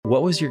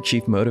What was your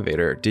chief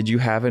motivator? Did you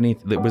have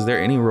was there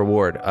any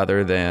reward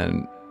other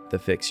than the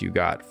fix you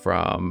got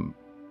from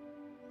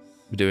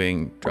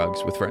doing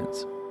drugs with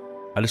friends?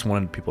 I just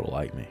wanted people to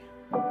like me.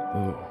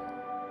 Ooh.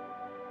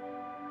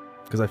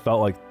 Because I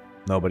felt like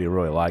nobody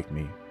really liked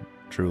me,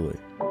 truly.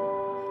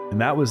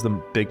 And that was the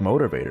big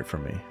motivator for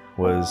me,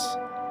 was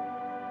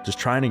just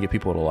trying to get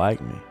people to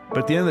like me. But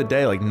at the end of the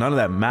day, like, none of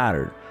that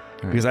mattered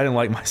because I didn't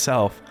like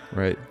myself.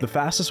 Right. The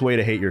fastest way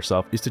to hate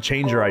yourself is to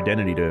change your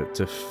identity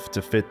to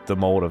fit the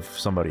mold of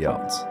somebody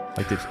else.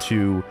 Like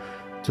to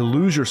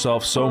lose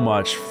yourself so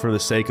much for the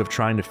sake of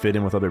trying to fit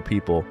in with other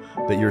people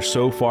that you're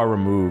so far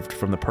removed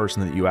from the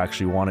person that you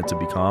actually wanted to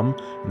become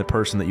and the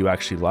person that you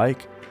actually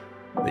like,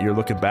 that you're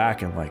looking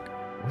back and like,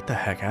 what the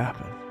heck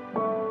happened?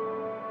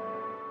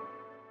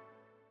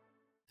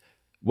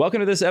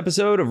 Welcome to this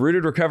episode of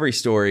Rooted Recovery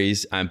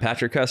Stories. I'm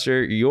Patrick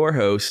Custer, your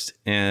host,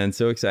 and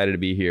so excited to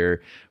be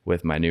here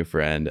with my new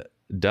friend,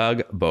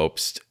 Doug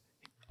Bopst,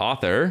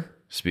 author,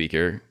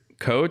 speaker,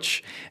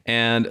 coach,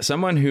 and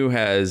someone who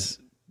has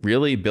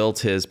really built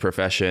his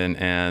profession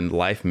and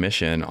life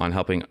mission on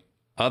helping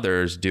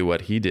others do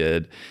what he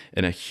did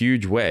in a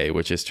huge way,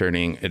 which is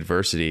turning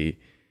adversity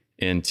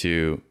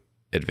into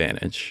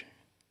advantage.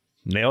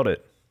 Nailed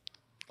it.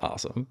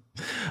 Awesome.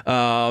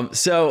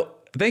 So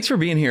thanks for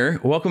being here.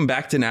 Welcome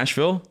back to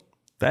Nashville.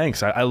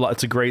 Thanks.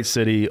 It's a great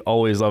city.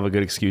 Always love a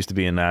good excuse to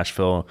be in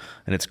Nashville,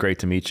 and it's great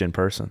to meet you in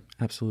person.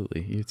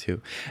 Absolutely. You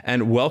too.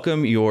 And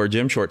welcome your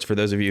gym shorts for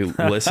those of you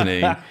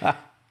listening.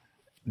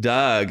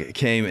 Doug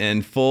came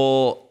in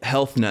full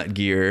health nut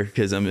gear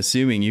because I'm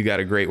assuming you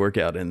got a great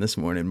workout in this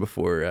morning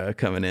before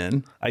coming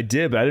in. I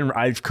did, but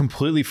I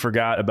completely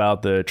forgot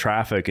about the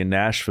traffic in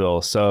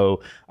Nashville.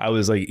 So I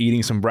was like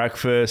eating some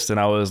breakfast and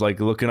I was like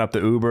looking up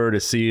the Uber to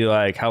see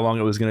like how long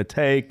it was going to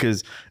take,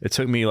 because it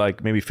took me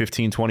like maybe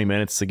 15-20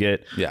 minutes to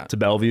get to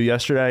Bellevue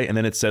yesterday. And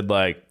then it said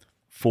like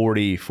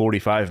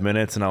 45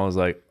 minutes. And I was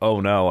like,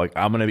 oh no, like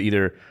I'm going to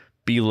either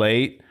be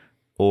late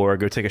or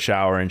go take a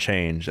shower and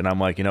change. And I'm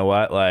like, you know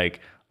what? Like,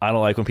 I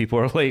don't like when people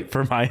are late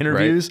for my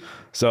interviews, right?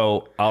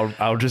 So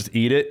I'll just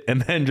eat it and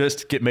then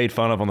just get made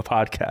fun of on the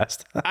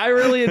podcast. I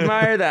really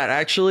admire that.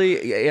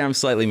 Actually, yeah, I'm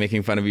slightly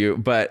making fun of you,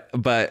 but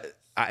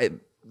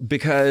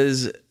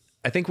because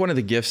I think one of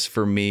the gifts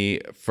for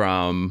me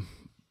from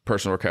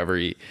personal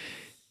recovery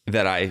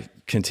that I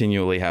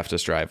continually have to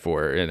strive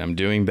for, and I'm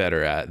doing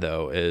better at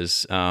though,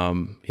 is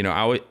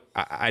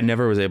I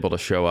never was able to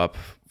show up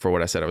for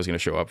what I said I was going to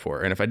show up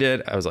for, and if I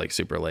did, I was like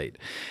super late,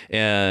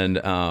 and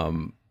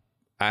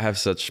I have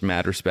such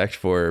mad respect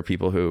for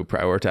people who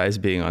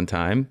prioritize being on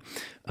time.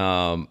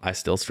 I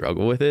still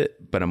struggle with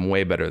it, but I'm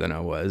way better than I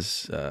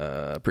was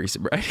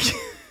pre-sobriety.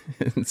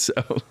 And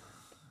so,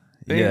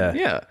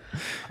 yeah.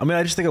 I mean,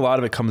 I just think a lot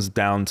of it comes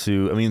down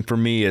to, I mean, for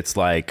me, it's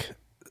like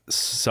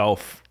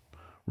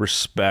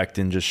self-respect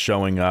and just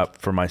showing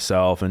up for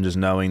myself and just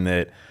knowing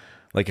that,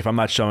 like, if I'm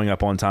not showing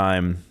up on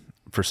time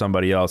for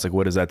somebody else, like,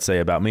 what does that say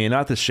about me? And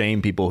not to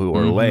shame people who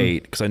are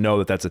late, because I know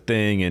that that's a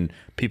thing and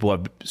people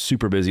have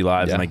super busy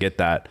lives and I get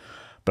that.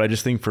 But I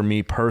just think for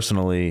me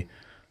personally,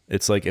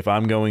 it's like, if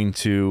I'm going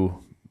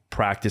to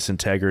practice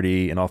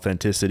integrity and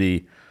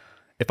authenticity,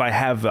 if I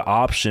have the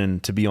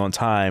option to be on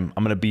time,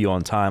 I'm going to be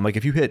on time. Like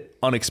if you hit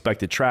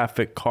unexpected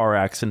traffic, car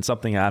accident,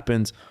 something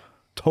happens,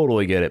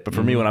 totally get it. But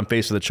for me, when I'm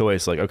faced with a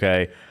choice, like,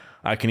 okay,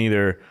 I can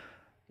either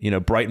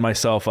brighten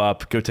myself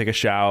up, go take a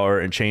shower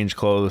and change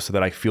clothes so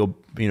that I feel,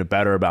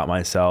 better about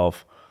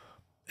myself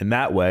in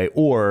that way.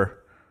 Or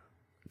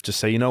just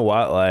say, you know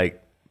what,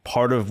 like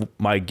part of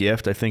my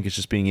gift, I think, is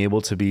just being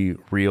able to be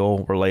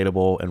real,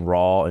 relatable and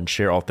raw and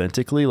share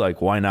authentically. Like,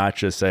 why not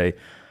just say,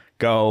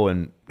 go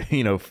and,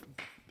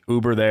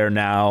 Uber there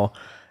now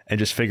and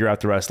just figure out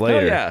the rest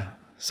later. Oh, yeah.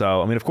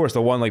 So, I mean, of course,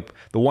 the one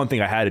thing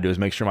I had to do is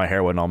make sure my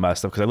hair wasn't all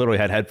messed up, because I literally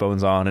had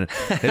headphones on and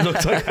it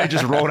looked like I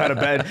just rolled out of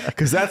bed,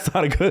 because that's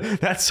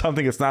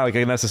something that's not like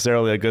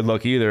necessarily a good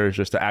look either. It's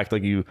just to act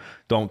like you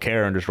don't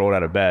care and just rolled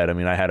out of bed. I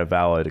mean, I had a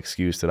valid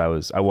excuse that I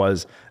was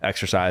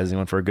exercising,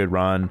 went for a good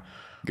run,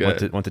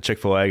 went to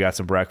Chick-fil-A, got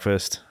some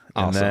breakfast,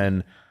 and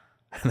then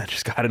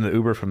just got in the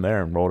Uber from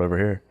there and rolled over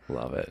here.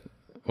 Love it.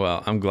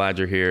 Well, I'm glad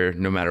you're here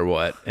no matter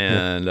what,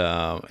 and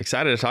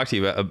excited to talk to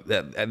you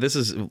about this.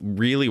 Is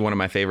really one of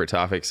my favorite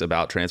topics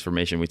about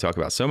transformation. We talk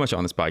about so much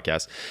on this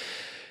podcast.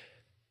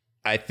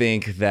 I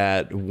think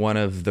that one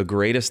of the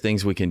greatest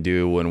things we can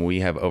do when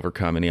we have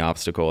overcome any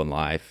obstacle in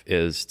life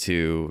is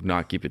to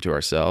not keep it to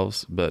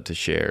ourselves, but to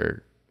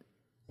share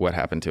what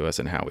happened to us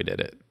and how we did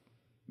it,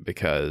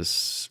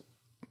 because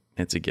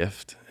it's a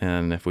gift.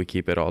 And if we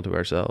keep it all to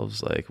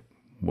ourselves, like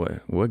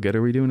what good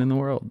are we doing in the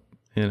world?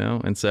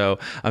 And so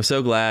I'm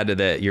so glad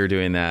that you're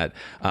doing that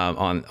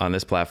on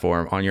this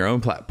platform, on your own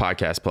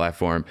podcast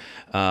platform,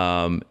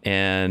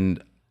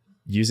 and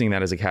using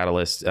that as a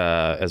catalyst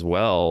as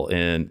well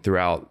and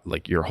throughout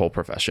like your whole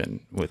profession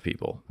with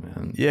people.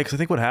 Yeah, because I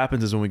think what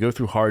happens is when we go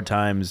through hard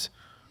times,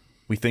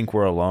 we think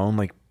we're alone,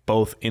 like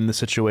both in the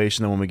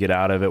situation and when we get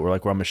out of it, we're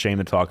like, well, I'm ashamed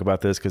to talk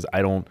about this because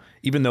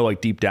even though like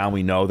deep down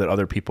we know that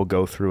other people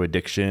go through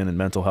addiction and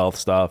mental health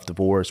stuff,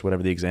 divorce,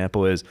 whatever the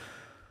example is,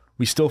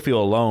 we still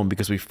feel alone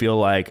because we feel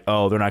like,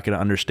 oh, they're not going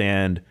to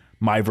understand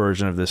my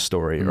version of this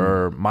story,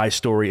 or my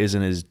story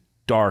isn't as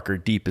dark or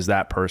deep as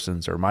that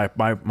person's, or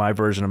my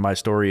version of my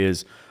story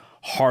is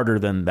harder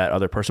than that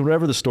other person,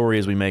 whatever the story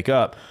is we make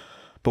up.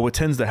 But what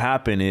tends to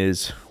happen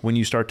is when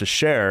you start to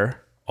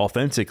share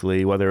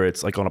authentically, whether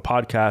it's like on a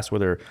podcast,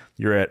 whether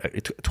you're at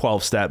a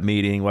 12-step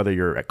meeting, whether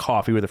you're at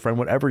coffee with a friend,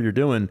 whatever you're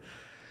doing,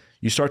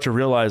 you start to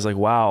realize like,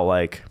 wow,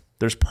 like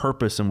there's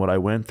purpose in what I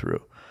went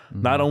through.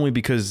 Not only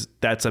because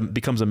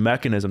becomes a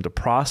mechanism to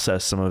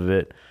process some of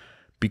it,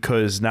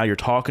 because now you're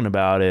talking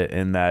about it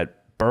and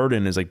that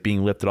burden is like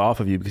being lifted off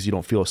of you because you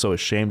don't feel so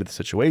ashamed of the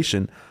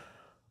situation,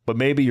 but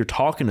maybe you're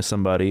talking to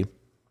somebody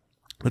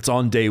that's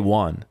on day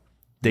 1,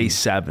 day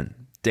 7,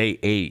 day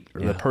 8,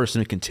 or the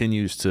person who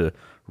continues to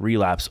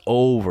relapse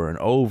over and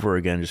over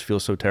again, just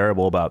feels so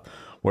terrible about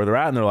where they're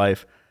at in their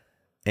life.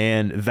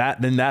 And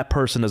then that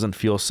person doesn't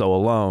feel so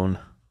alone.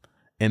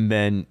 And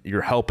then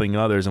you're helping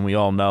others. And we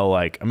all know,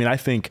 like, I mean, I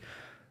think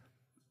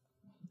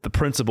the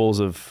principles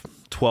of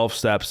 12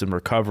 steps in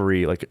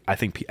recovery, like I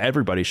think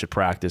everybody should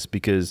practice,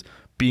 because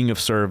being of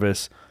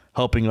service,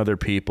 helping other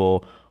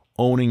people,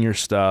 owning your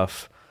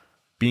stuff,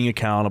 being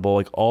accountable,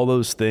 like all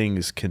those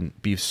things can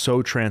be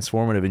so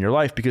transformative in your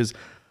life, because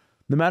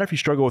no matter if you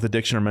struggle with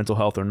addiction or mental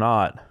health or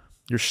not,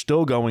 you're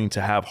still going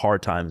to have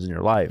hard times in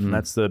your life. And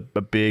that's a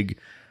big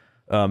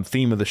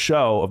theme of the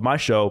show, of my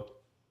show.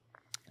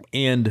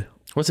 And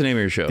what's the name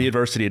of your show? The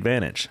Adversity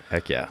Advantage.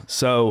 Heck yeah.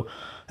 So,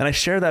 and I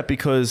share that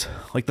because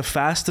like the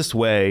fastest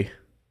way,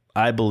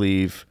 I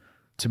believe,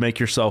 to make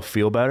yourself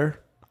feel better,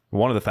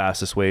 one of the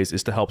fastest ways,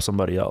 is to help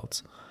somebody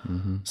else.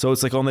 So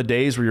it's like on the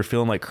days where you're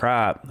feeling like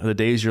crap, or the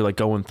days you're like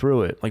going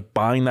through it, like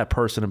buying that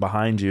person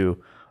behind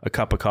you a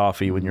cup of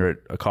coffee when you're at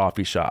a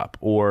coffee shop,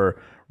 or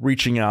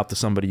reaching out to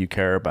somebody you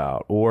care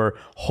about, or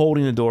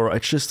holding the door.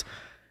 It's just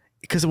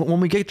because when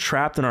we get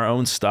trapped in our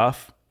own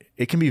stuff,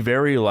 it can be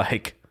very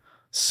like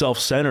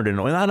self-centered, and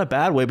not in a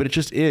bad way, but it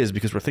just is,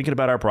 because we're thinking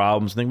about our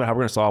problems, thinking about how we're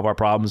going to solve our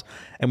problems,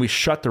 and we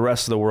shut the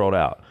rest of the world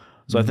out.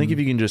 So I think if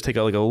you can just take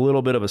like a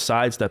little bit of a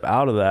sidestep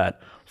out of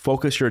that,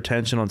 focus your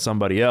attention on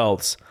somebody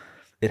else,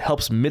 it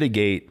helps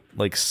mitigate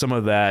like some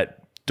of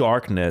that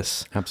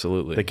darkness.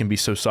 Absolutely. That can be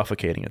so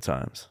suffocating at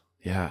times.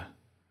 Yeah.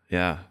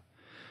 Yeah.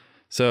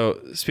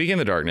 So speaking of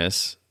the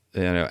darkness,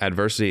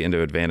 adversity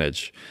into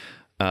advantage.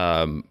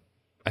 I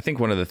think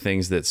one of the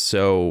things that's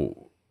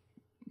so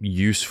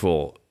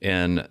useful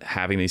in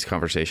having these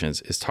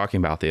conversations is talking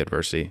about the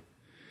adversity,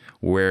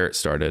 where it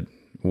started,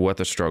 what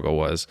the struggle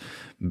was,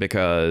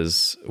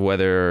 because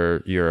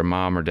whether you're a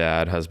mom or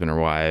dad, husband or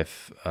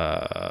wife,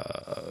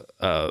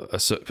 a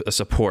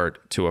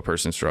support to a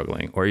person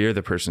struggling, or you're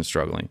the person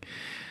struggling,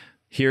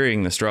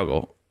 hearing the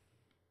struggle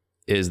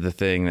is the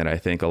thing that I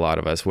think a lot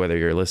of us, whether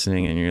you're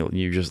listening and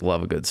you just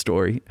love a good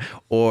story,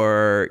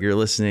 or you're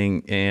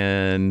listening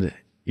and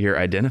you're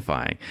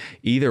identifying,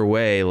 either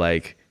way,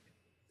 like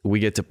we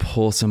get to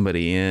pull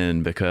somebody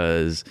in,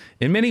 because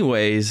in many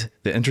ways,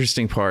 the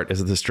interesting part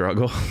is the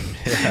struggle.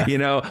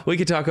 Yeah. We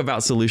could talk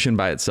about solution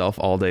by itself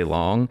all day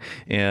long.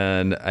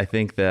 And I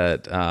think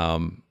that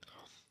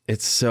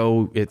it's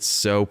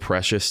so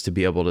precious to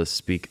be able to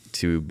speak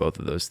to both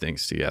of those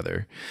things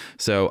together.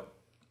 So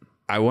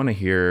I want to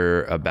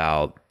hear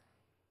about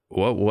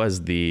what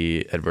was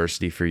the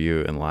adversity for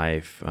you in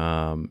life.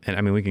 And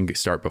I mean, we can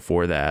start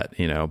before that,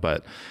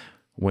 but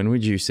when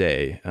would you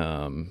say,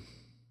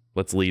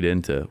 let's lead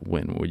into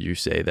when would you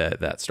say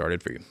that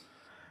started for you?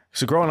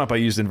 So growing up, I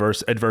used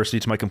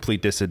adversity to my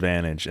complete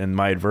disadvantage. And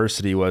my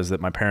adversity was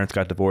that my parents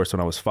got divorced when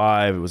I was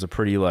 5. It was a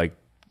pretty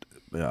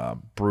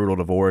brutal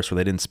divorce where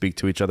they didn't speak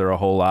to each other a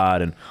whole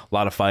lot, and a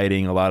lot of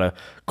fighting, a lot of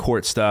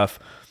court stuff.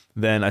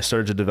 Then I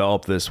started to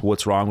develop this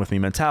what's wrong with me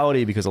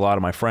mentality, because a lot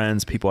of my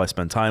friends, people I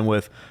spent time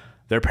with,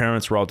 their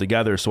parents were all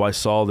together. So I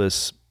saw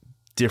this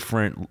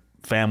different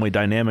family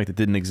dynamic that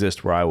didn't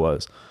exist where I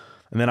was.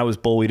 And then I was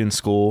bullied in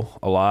school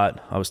a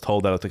lot. I was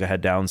told that I looked like I had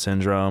Down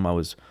syndrome. I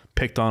was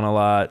picked on a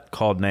lot,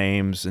 called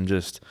names, and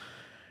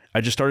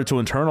I just started to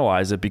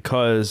internalize it,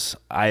 because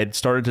I had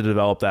started to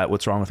develop that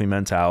what's wrong with me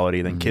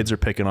mentality. Then kids are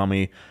picking on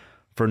me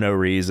for no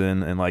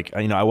reason. And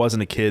I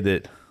wasn't a kid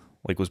that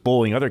was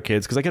bullying other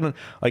kids, because I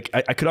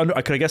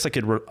guess I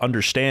could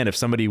understand if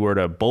somebody were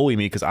to bully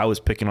me because I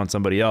was picking on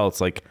somebody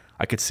else. I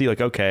could see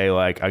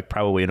I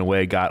probably in a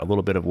way got a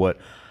little bit of what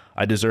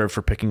I deserved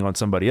for picking on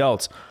somebody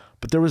else.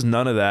 But there was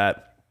none of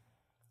that.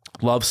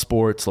 Love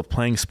sports, love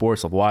playing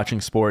sports, love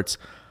watching sports,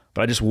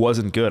 but I just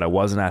wasn't good. I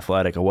wasn't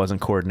athletic. I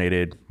wasn't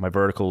coordinated. My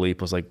vertical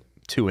leap was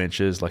 2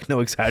 inches, no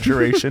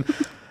exaggeration.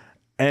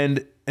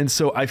 And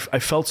so I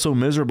felt so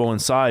miserable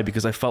inside,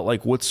 because I felt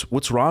like,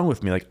 what's wrong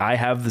with me? I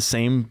have the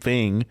same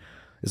thing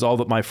as all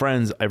of my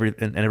friends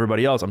and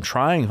everybody else. I'm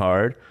trying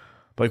hard,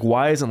 but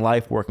why isn't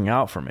life working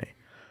out for me?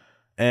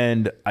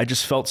 And I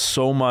just felt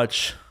so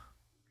much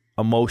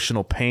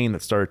emotional pain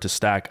that started to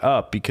stack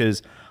up,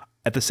 because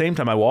at the same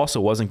time, I also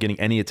wasn't getting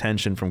any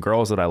attention from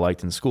girls that I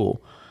liked in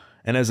school.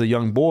 And as a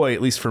young boy,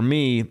 at least for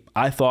me,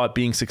 I thought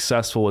being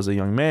successful as a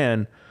young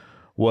man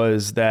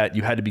was that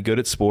you had to be good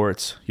at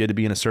sports. You had to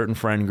be in a certain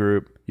friend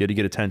group. You had to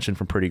get attention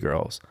from pretty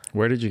girls.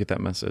 Where did you get that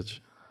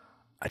message?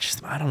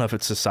 I don't know if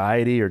it's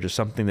society or just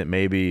something that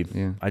maybe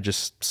I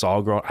just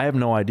saw growing. I have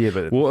no idea,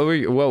 but what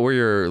were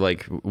your,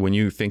 like, when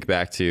you think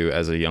back to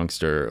as a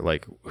youngster,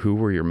 like, who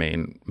were your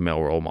main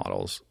male role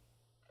models?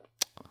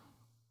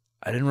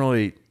 I didn't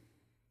really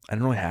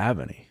have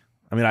any.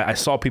 I mean, I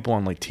saw people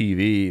on like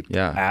TV,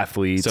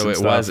 athletes. So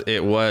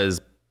it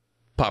was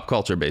pop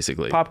culture,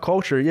 basically. Pop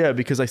culture, yeah.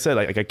 Because I said,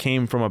 like I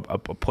came from a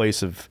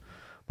place of,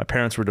 my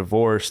parents were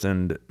divorced,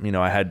 and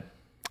I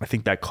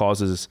think that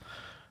causes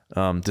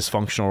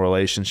dysfunctional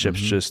relationships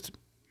just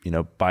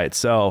by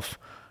itself.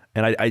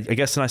 And I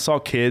guess, and I saw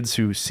kids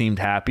who seemed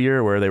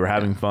happier, where they were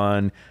having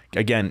fun,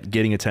 again,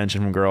 getting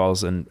attention from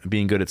girls and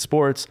being good at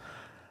sports.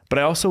 But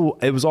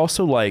it was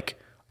also like,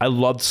 I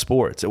loved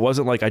sports. It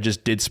wasn't like I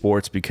just did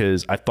sports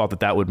because I thought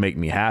that would make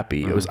me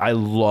happy. It was, I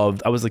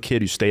was the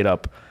kid who stayed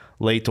up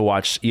late to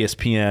watch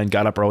ESPN,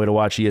 got up early to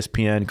watch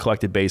ESPN,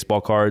 collected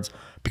baseball cards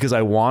because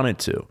I wanted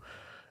to.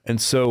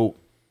 And so,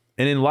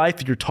 and in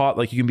life, you're taught,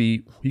 like, you can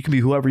be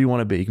whoever you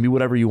want to be. You can be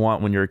whatever you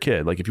want when you're a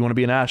kid. Like, if you want to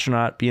be an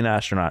astronaut, be an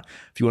astronaut.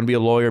 If you want to be a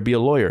lawyer, be a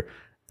lawyer.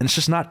 And it's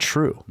just not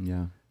true.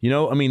 Yeah.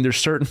 I mean, there's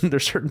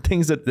certain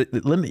things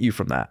that limit you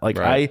from that. Like,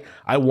 right.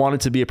 I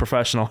wanted to be a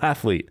professional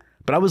athlete,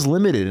 but I was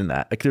limited in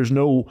that. Like,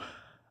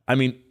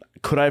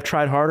 could I have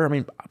tried harder? I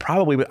mean,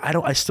 probably, but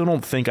I still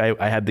don't think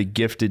I had the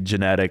gifted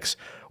genetics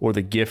or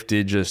the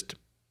gifted just,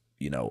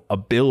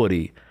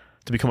 ability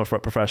to become a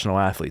professional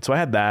athlete. So I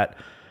had that.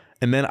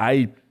 And then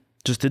I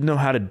just didn't know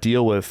how to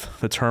deal with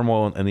the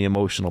turmoil and the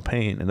emotional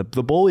pain. And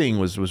the bullying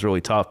was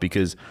really tough,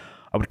 because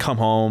I would come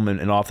home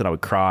and often I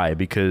would cry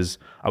because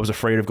I was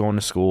afraid of going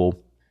to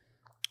school.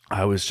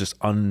 I was just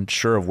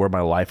unsure of where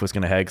my life was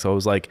going to head. So I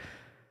was like,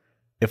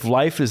 if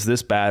life is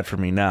this bad for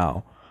me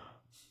now,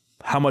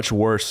 how much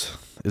worse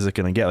is it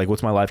going to get? Like,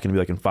 what's my life going to be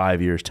like in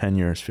 5 years, 10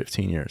 years,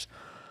 15 years?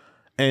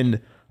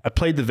 And I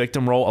played the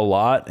victim role a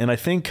lot. And I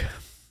think,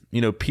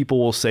 people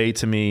will say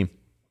to me,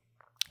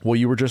 well,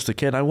 you were just a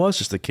kid. I was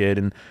just a kid.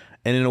 And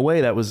in a way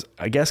that was,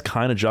 I guess,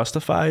 kind of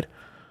justified,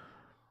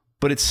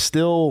 but it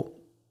still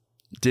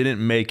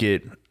didn't make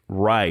it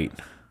right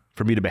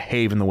for me to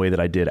behave in the way that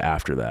I did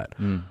after that,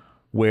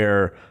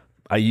 where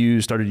I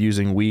started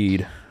using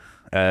weed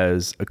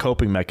as a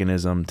coping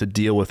mechanism to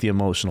deal with the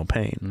emotional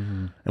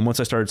pain. And once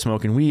I started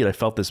smoking weed, I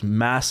felt this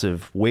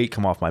massive weight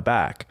come off my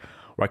back,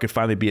 where I could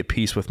finally be at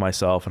peace with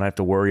myself, and I have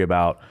to worry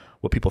about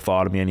what people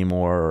thought of me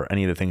anymore, or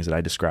any of the things that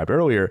I described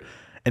earlier.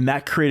 And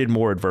that created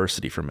more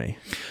adversity for me.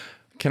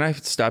 Can I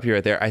stop you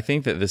right there? I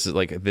think that this is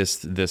like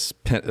this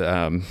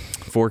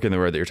fork in the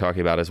road that you're talking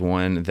about is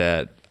one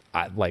that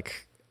I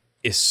like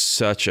is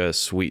such a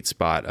sweet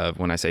spot of,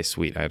 when I say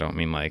sweet, I don't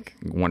mean like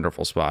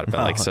wonderful spot,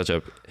 but like such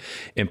a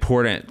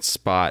important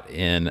spot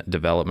in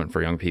development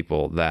for young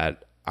people,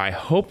 that I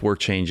hope we're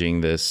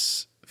changing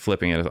this,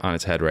 flipping it on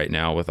its head right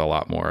now with a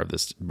lot more of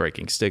this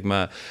breaking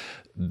stigma,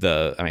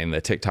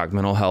 the TikTok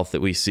mental health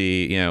that we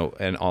see,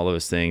 and all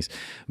those things.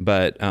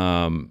 But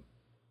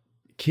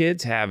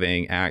kids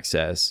having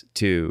access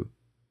to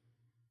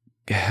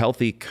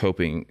healthy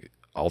coping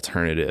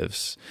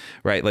alternatives,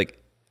 right? Like,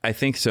 I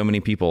think so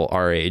many people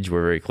our age,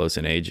 we're very close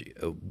in age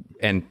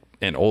and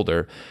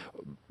older,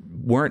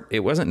 it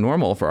wasn't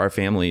normal for our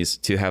families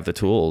to have the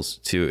tools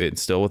to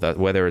instill with us,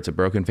 whether it's a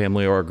broken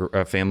family or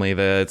a family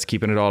that's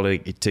keeping it all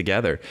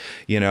together,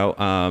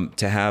 to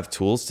have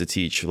tools to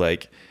teach,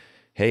 like,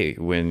 hey,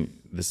 when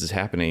this is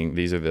happening,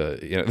 these are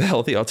the, the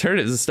healthy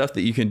alternatives, the stuff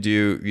that you can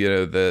do,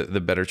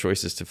 the better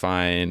choices to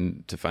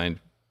find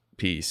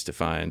peace, to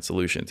find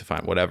solution, to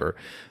find whatever.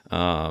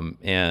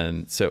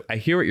 And so I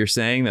hear what you're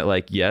saying, that,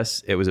 like,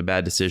 yes, it was a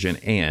bad decision,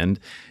 and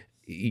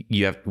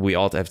we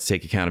all have to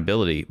take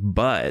accountability.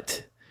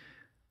 But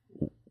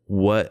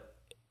when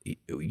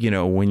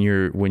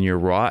you're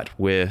wrought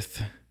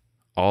with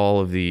all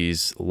of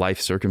these life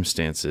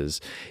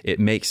circumstances, it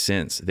makes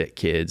sense that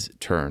kids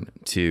turn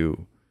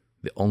to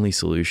the only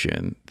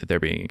solution that they're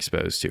being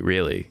exposed to,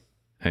 really.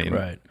 I mean,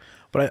 right.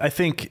 But I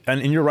think,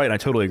 and you're right, and I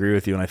totally agree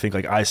with you. And I think,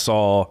 like, I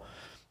saw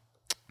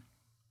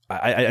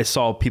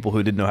people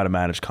who didn't know how to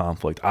manage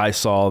conflict. I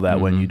saw that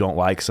when you don't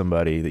like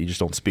somebody, that you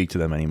just don't speak to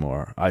them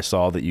anymore. I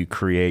saw that you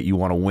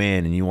want to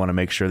win, and you want to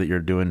make sure that you're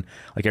doing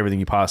like everything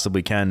you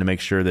possibly can to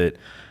make sure that,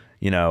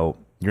 you're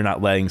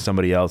not letting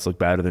somebody else look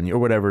better than you, or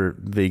whatever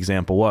the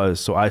example was.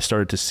 So I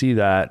started to see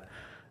that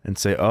and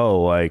say,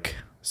 oh, like,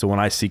 so when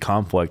I see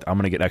conflict, I'm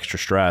going to get extra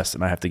stressed,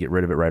 and I have to get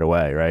rid of it right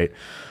away, right?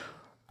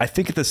 I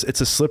think it's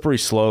a slippery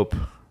slope.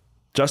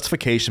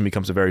 Justification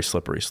becomes a very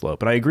slippery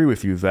slope. And I agree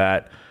with you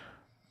that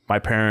my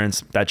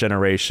parents, that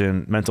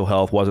generation, mental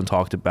health wasn't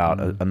talked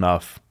about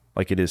enough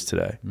like it is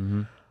today.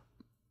 And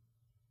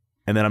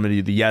then I'm going to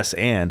do the yes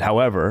and.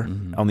 However,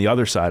 on the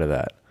other side of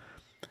that,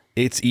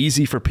 it's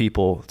easy for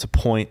people to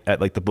point at,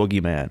 like, the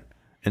boogeyman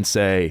and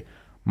say,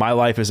 my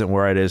life isn't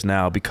where it is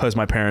now because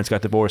my parents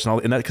got divorced,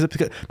 and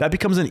that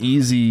becomes an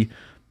easy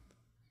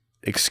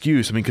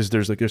excuse. I mean, because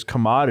there's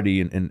commodity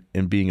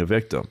in being a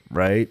victim,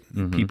 right?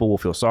 People will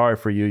feel sorry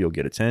for you. You'll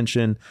get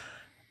attention.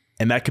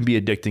 And that can be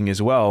addicting as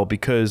well,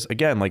 because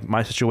again, like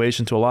my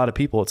situation, to a lot of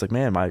people, it's like,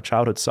 man, my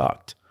childhood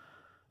sucked.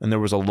 And there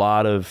was a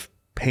lot of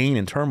pain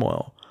and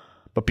turmoil.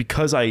 But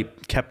because I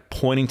kept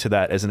pointing to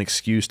that as an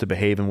excuse to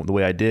behave in the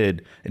way I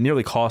did, it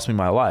nearly cost me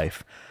my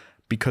life,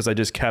 because I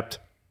just kept.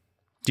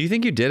 Do you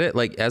think you did it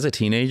like as a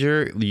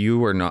teenager? You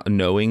were not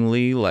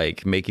knowingly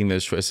like making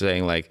those choices,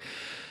 saying like,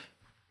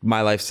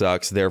 my life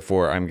sucks,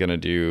 therefore I'm going to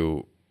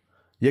do.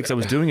 Yeah, because I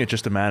was doing it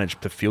just to manage,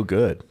 to feel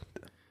good.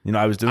 You know,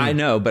 I was doing. I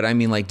know, but I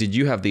mean, like, did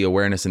you have the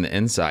awareness and the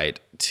insight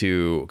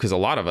to, because a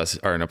lot of us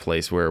are in a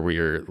place where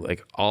we're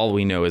like, all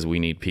we know is we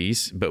need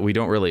peace, but we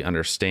don't really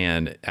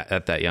understand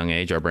at that young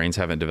age. Our brains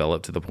haven't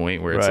developed to the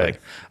point where it's Right.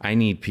 like, I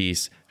need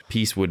peace.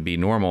 Peace would be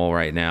normal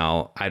right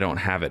now. I don't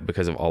have it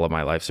because of all of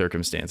my life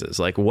circumstances.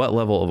 Like, what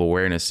level of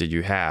awareness did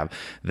you have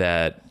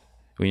that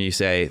when you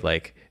say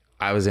like,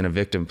 I was in a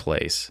victim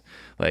place,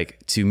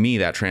 like to me,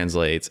 that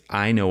translates,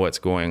 I know what's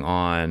going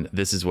on.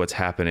 This is what's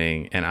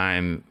happening. And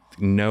I'm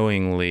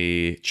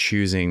knowingly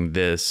choosing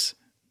this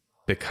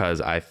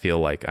because I feel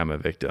like I'm a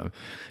victim.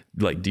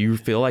 Like, do you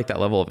feel like that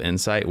level of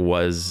insight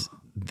was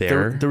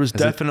there? There was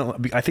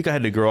definitely, I think I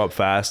had to grow up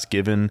fast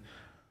given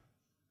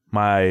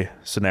my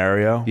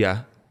scenario.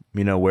 Yeah.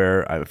 You know,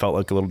 where I felt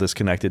like a little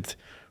disconnected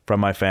from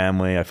my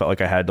family. I felt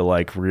like I had to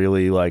like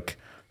really like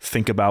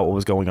think about what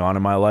was going on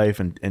in my life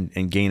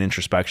and gain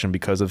introspection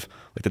because of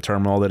like the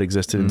turmoil that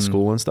existed in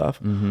school and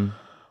stuff.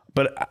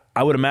 But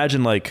I would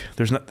imagine like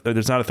there's not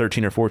a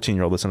 13 or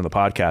 14-year-old listening to the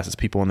podcast. It's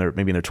people in their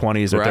maybe in their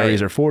 20s or Right.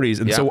 30s or 40s.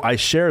 And Yeah. so I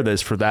share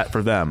this for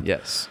them.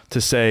 Yes.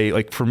 To say,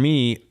 like, for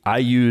me, I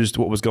used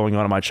what was going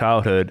on in my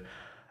childhood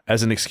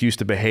as an excuse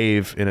to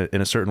behave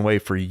in a certain way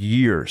for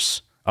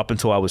years, up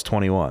until I was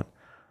 21,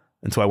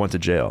 until I went to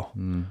jail.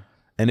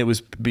 And it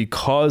was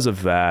because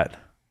of that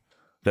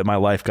my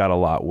life got a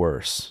lot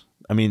worse.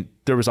 I mean,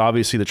 there was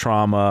obviously the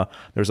trauma.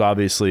 There's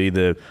obviously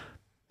the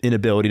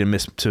inability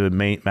to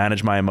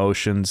manage my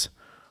emotions.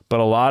 But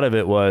a lot of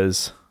it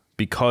was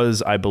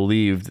because I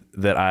believed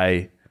that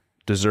I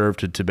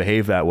deserved to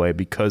behave that way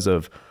because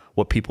of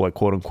what people had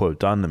quote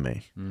unquote done to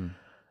me.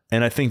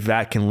 And I think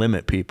that can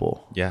limit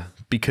people. Yeah.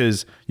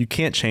 Because you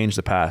can't change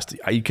the past.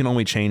 You can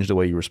only change the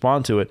way you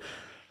respond to it.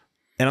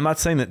 And I'm not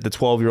saying that the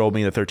 12-year-old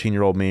me, the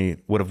 13-year-old me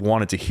would have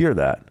wanted to hear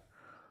that.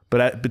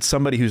 But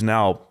somebody who's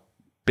now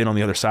been on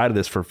the other side of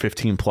this for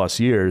 15 plus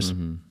years,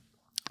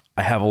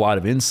 I have a lot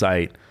of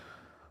insight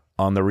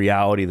on the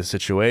reality of the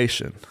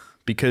situation,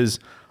 because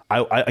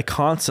I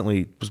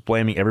constantly was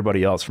blaming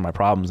everybody else for my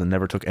problems and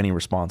never took any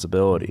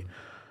responsibility.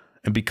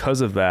 And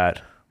because of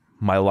that,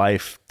 my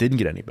life didn't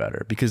get any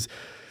better, because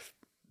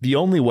the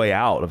only way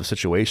out of a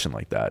situation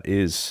like that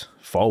is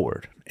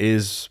forward,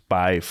 is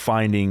by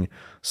finding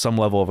some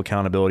level of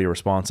accountability or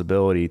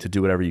responsibility to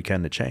do whatever you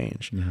can to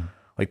change.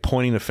 Like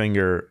pointing the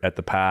finger at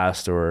the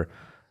past or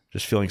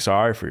just feeling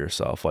sorry for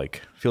yourself,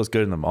 like feels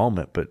good in the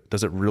moment, but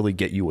does it really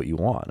get you what you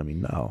want? I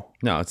mean, no.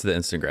 No, it's the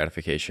instant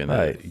gratification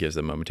Right. that gives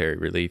the momentary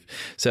relief.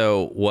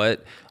 So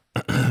what,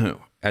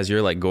 as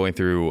you're like going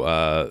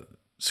through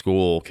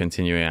school,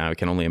 continuing, I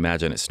can only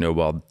imagine it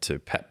snowballed to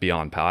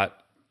beyond pot.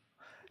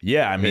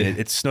 Yeah, I mean,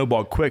 it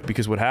snowballed quick,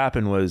 because what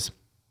happened was,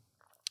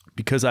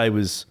 because I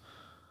was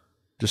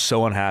just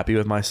so unhappy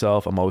with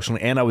myself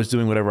emotionally, and I was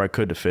doing whatever I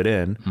could to fit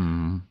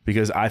in,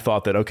 because I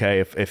thought that, okay,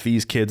 if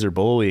these kids are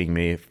bullying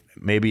me,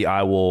 maybe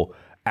I will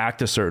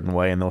act a certain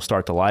way and they'll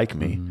start to like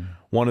me.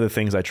 One of the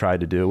things I tried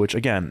to do, which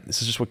again,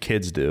 this is just what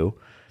kids do,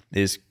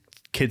 is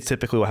kids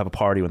typically will have a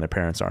party when their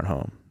parents aren't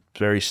home.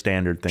 Very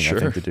standard thing, I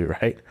think, to do,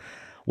 right?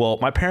 Well,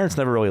 my parents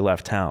never really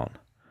left town.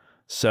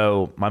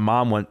 So my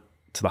mom went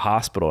to the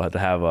hospital, had to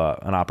have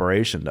an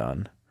operation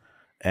done.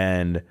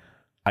 And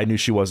I knew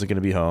she wasn't going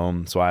to be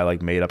home. So I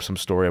like made up some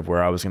story of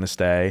where I was going to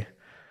stay,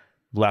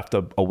 left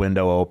a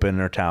window open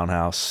in her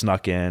townhouse,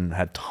 snuck in,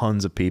 had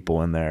tons of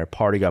people in there.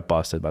 Party got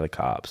busted by the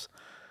cops.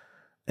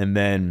 And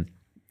then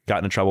got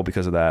into trouble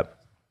because of that.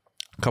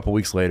 A couple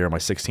weeks later, my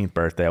 16th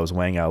birthday, I was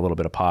weighing out a little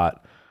bit of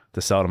pot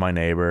to sell to my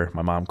neighbor.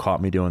 My mom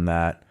caught me doing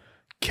that,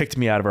 kicked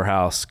me out of her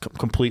house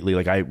completely.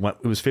 Like it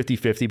was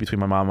 50-50 between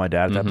my mom and my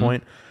dad at that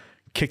point.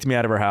 Kicked me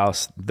out of her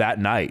house that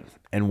night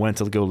and went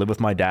to go live with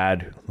my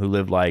dad, who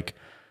lived like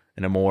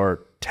in a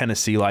more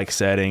Tennessee-like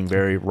setting,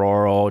 very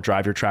rural,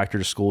 drive your tractor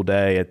to school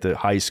day at the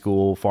high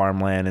school,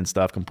 farmland and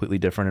stuff, completely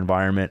different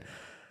environment.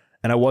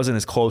 And I wasn't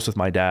as close with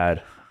my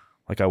dad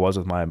like I was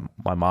with my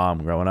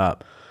mom growing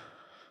up.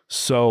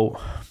 So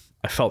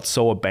I felt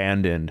so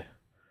abandoned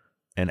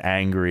and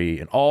angry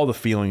and all the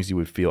feelings you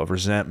would feel of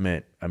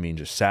resentment. I mean,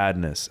 just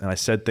sadness. And I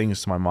said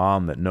things to my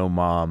mom that no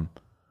mom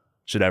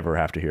should ever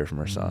have to hear from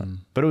her son.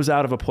 But it was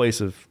out of a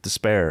place of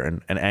despair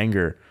and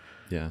anger.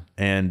 Yeah.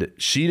 And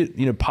she,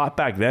 pot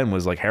back then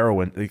was like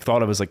heroin. They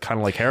thought it was like kind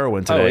of like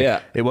heroin today. Oh,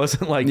 yeah. It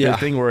wasn't like the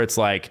thing where it's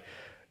like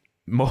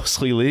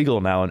mostly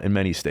legal now in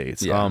many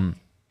states. Yeah.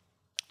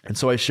 And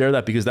so I share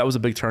that because that was a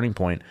big turning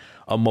point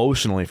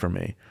emotionally for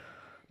me,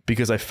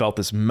 because I felt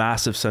this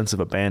massive sense of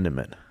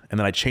abandonment. And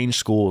then I changed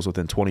schools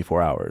within 24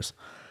 hours.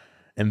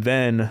 And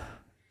then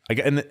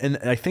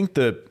I think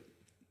the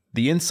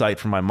insight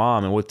from my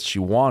mom and what she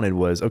wanted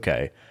was,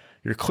 okay,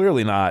 you're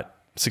clearly not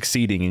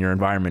succeeding in your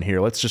environment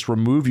here. Let's just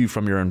remove you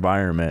from your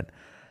environment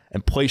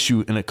and place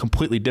you in a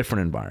completely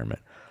different environment.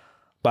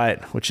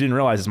 But what you didn't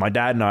realize is my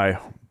dad and I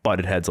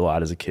butted heads a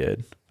lot as a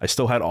kid. I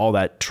still had all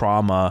that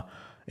trauma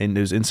and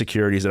those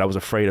insecurities that I was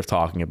afraid of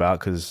talking about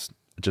because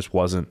it just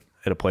wasn't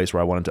at a place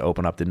where I wanted to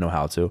open up, didn't know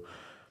how to.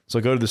 So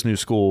I go to this new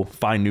school,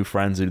 find new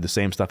friends that do the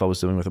same stuff I was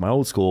doing with my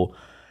old school.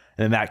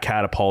 And then that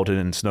catapulted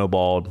and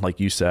snowballed, like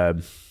you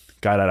said.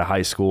 Got out of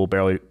high school,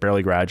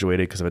 barely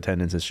graduated because of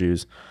attendance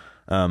issues.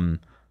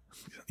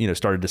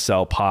 Started to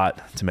sell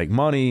pot to make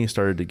money,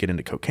 started to get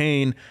into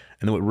cocaine.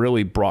 And then what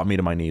really brought me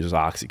to my knees was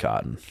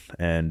Oxycontin.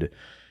 And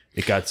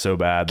it got so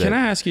bad that... Can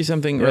I ask you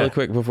something really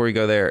quick before we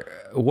go there?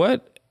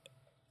 What,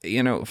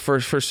 for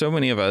so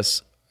many of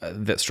us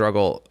that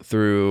struggle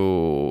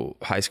through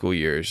high school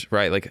years,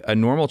 right? Like a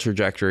normal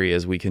trajectory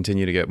as we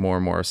continue to get more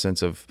and more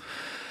sense of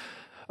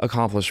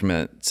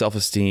accomplishment,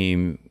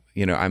 self-esteem,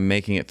 I'm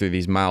making it through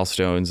these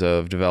milestones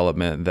of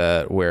development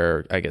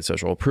where I get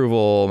social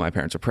approval, my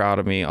parents are proud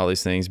of me, all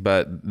these things.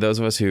 But those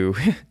of us who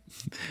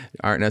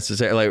aren't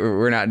necessarily, like,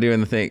 we're not doing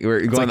the thing,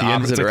 we're going the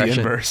opposite direction.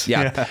 The inverse.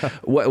 Yeah.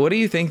 What do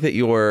you think that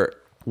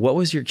what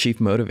was your chief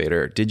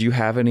motivator? Did you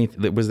have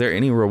was there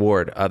any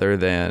reward other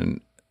than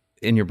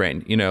in your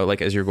brain,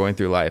 like as you're going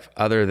through life,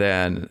 other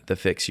than the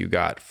fix you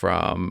got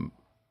from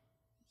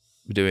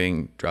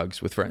doing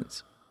drugs with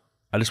friends?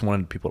 I just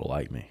wanted people to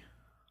like me.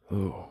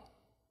 Ooh.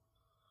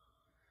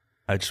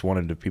 I just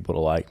wanted people to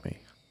like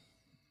me.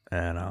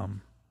 And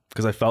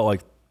because I felt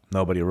like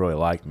nobody really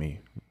liked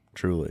me,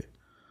 truly.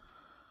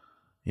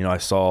 I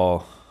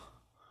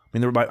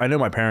know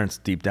my parents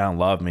deep down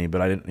loved me, but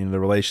I didn't, the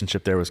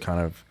relationship there was kind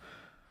of...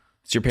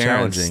 It's your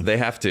parents. Challenging. They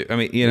have to. I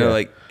mean,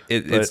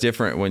 it's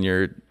different when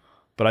you're...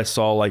 But I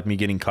saw like me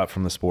getting cut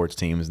from the sports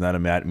teams, and that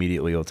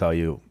immediately will tell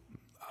you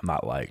I'm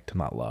not liked, I'm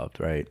not loved,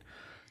 right?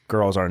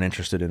 Girls aren't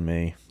interested in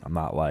me. I'm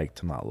not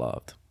liked, I'm not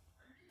loved.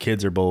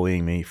 Kids are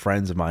bullying me.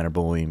 Friends of mine are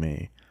bullying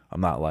me.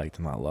 I'm not liked,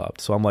 I'm not loved.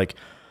 So I'm like,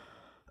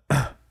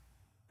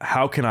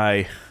 how can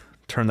I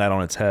turn that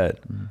on its head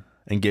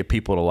and get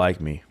people to like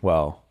me?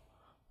 Well,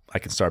 I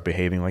can start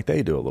behaving like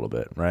they do a little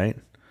bit, right?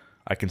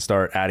 I can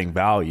start adding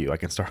value. I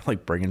can start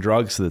like bringing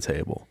drugs to the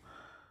table.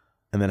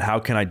 And then how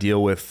can I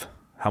deal with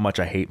how much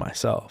I hate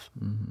myself?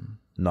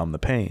 Numb the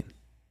pain,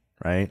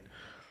 right?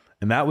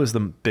 And that was the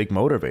big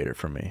motivator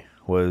for me,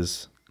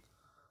 was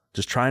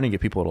just trying to get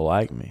people to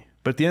like me.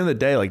 But at the end of the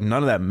day, like,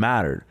 none of that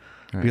mattered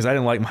because I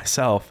didn't like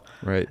myself.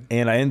 Right.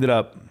 And I ended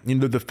up,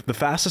 the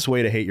fastest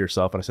way to hate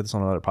yourself, and I said this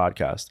on another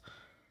podcast,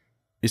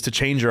 is to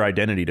change your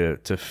identity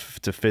to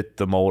fit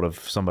the mold of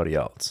somebody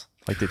else.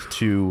 Like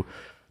to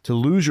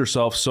lose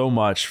yourself so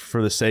much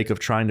for the sake of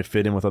trying to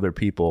fit in with other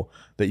people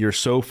that you're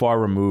so far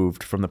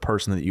removed from the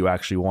person that you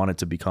actually wanted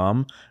to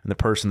become and the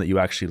person that you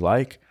actually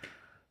like,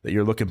 that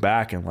you're looking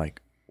back and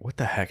like, what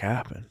the heck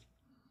happened?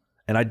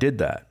 And I did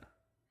that.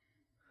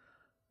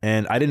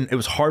 And it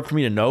was hard for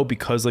me to know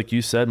because, like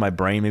you said, my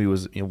brain maybe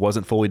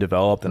wasn't fully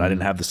developed and I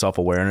didn't have the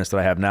self-awareness that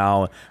I have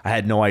now. I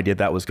had no idea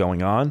that was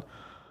going on.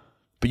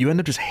 But you end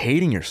up just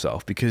hating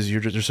yourself because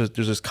there's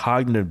this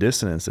cognitive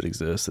dissonance that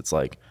exists. It's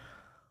like,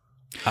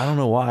 I don't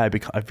know why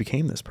I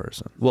became this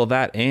person. Well,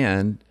 that,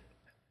 and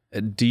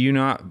do you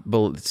not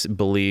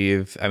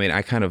believe, I mean,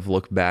 I kind of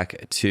look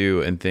back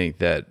too and think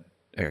that,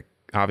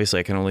 obviously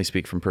I can only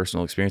speak from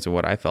personal experience of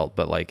what I felt,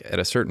 but like at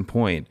a certain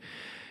point,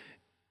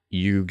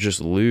 you just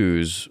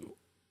lose.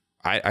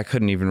 I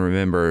couldn't even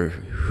remember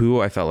who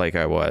I felt like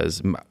I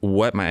was,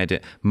 what my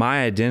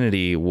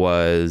identity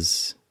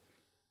was,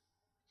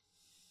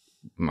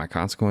 my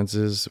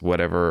consequences,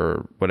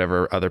 whatever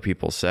other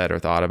people said or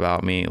thought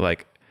about me.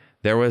 Like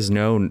there was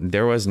no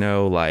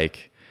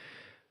like,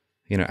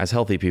 as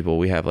healthy people,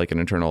 we have like an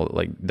internal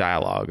like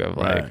dialogue of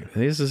like, right,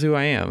 this is who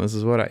I am. This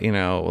is what I,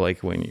 like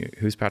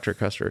who's Patrick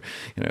Custer,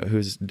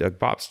 who's Doug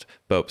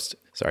Bopst.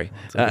 Sorry.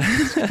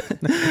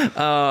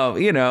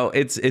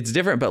 It's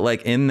different, but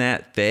like in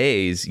that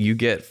phase, you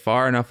get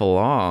far enough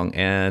along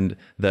and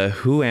the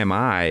who am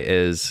I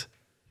it's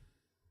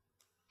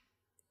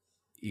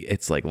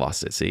like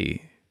lost at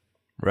sea.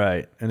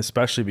 Right. And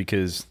especially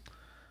because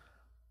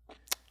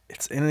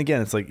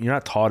it's like you're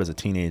not taught as a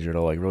teenager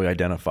to like really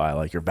identify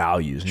like your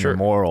values and your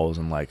morals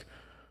and like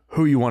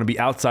who you want to be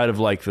outside of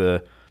like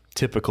the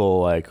typical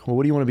like, well,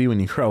 what do you want to be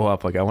when you grow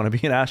up? Like I want to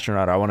be an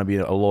astronaut or I want to be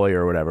a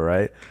lawyer or whatever,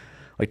 right?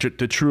 Like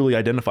to truly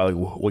identify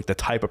like the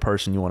type of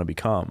person you want to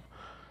become.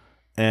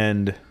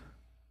 And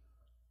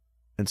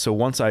so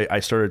once I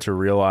started to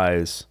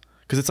realize,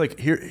 because it's like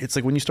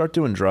when you start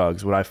doing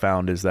drugs, what I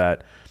found is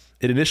that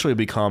it initially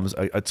becomes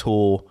a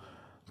tool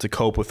to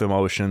cope with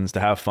emotions, to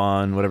have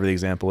fun, whatever the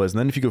example is. And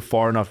then if you go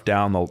far enough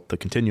down the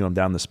continuum,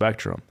 down the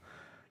spectrum,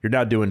 you're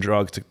now doing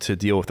drugs to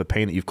deal with the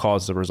pain that you've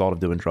caused as a result of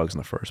doing drugs in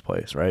the first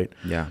place, right?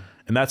 Yeah.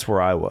 And that's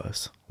where I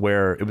was,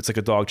 where it was like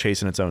a dog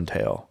chasing its own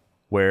tail,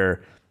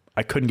 where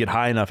I couldn't get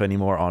high enough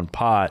anymore on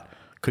pot,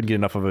 couldn't get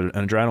enough of an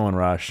adrenaline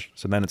rush.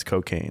 So then it's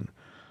cocaine.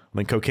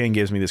 Cocaine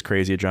gives me this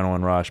crazy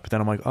adrenaline rush, but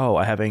then I'm like, oh,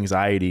 I have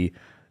anxiety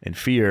and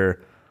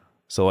fear.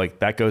 So like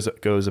that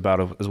goes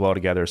about as well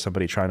together as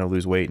somebody trying to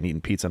lose weight and eating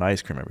pizza and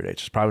ice cream every day.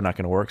 It's just probably not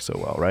going to work so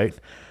well, right?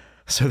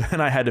 So then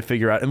I had to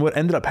figure out, and what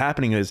ended up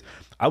happening is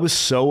I was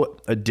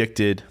so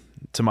addicted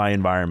to my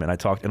environment. I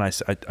talked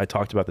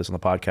about this on the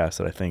podcast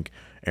that I think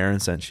Aaron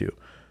sent you,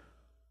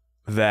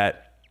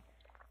 that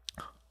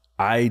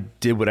I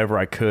did whatever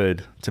I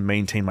could to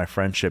maintain my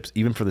friendships,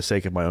 even for the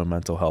sake of my own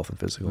mental health and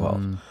physical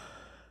health.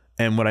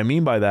 And what I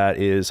mean by that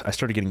is I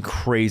started getting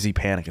crazy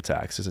panic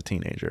attacks as a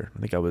teenager.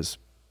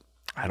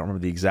 I don't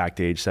remember the exact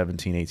age,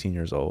 17, 18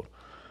 years old.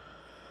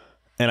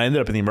 And I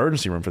ended up in the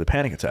emergency room for the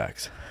panic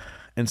attacks.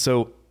 And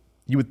so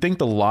you would think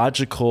the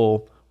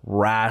logical,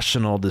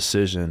 rational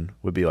decision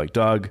would be like,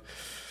 Doug,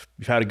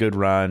 you've had a good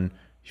run.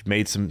 You've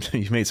made some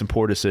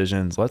poor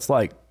decisions. Let's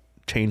like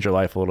change your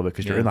life a little bit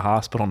because you're in the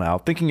hospital now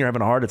thinking you're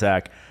having a heart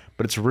attack,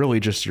 but it's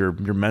really just your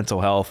mental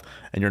health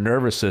and your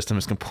nervous system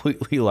is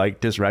completely like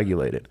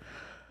dysregulated.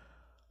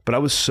 But I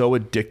was so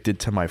addicted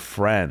to my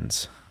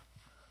friends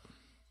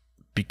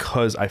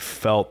because I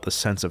felt the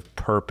sense of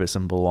purpose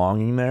and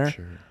belonging there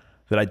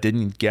that I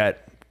didn't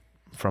get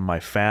from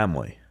my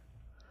family,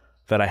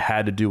 that I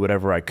had to do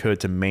whatever I could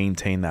to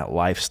maintain that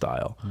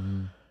lifestyle.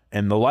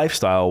 And the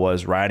lifestyle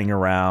was riding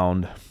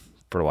around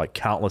for like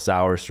countless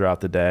hours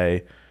throughout the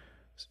day,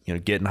 you know,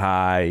 getting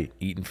high,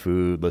 eating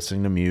food,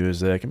 listening to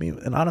music. I mean,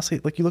 and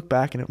honestly, like you look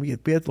back and we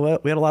had a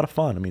lot of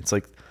fun. I mean, it's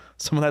like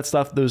some of that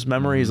stuff, those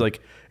memories, like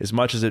as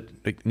much as it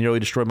nearly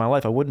destroyed my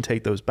life, I wouldn't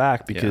take those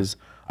back because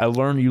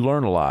you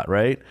learn a lot,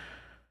 right?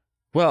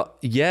 Well,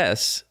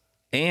 yes.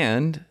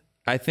 And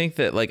I think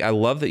that like, I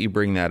love that you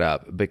bring that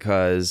up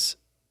because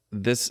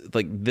this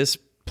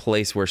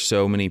place where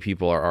so many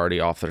people are already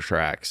off their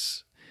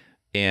tracks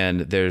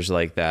and there's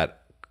like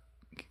that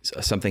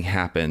something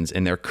happens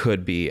and there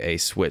could be a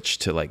switch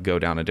to like go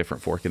down a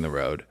different fork in the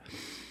road.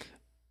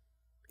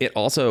 It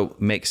also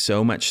makes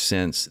so much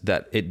sense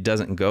that it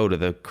doesn't go to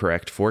the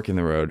correct fork in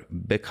the road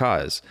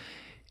because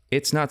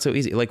it's not so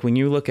easy. Like when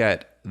you look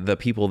at the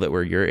people that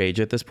were your age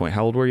at this point,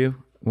 how old were you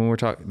when we're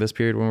talking this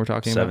period when we're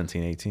talking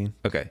 17, 18.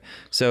 Okay.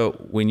 So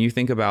when you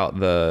think about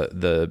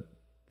the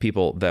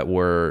people that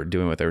were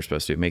doing what they were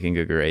supposed to do, making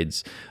good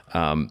grades,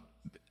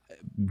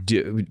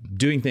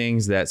 doing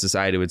things that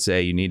society would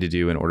say you need to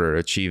do in order to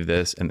achieve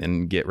this and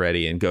then get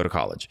ready and go to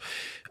college,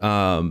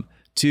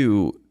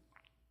 to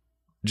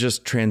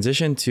just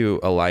transition to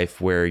a life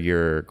where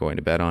you're going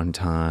to bed on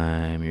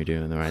time, you're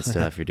doing the right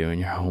stuff, you're doing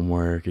your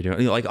homework, you're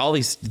doing like all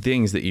these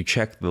things that you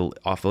check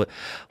off the list.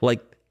 Like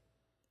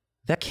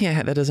that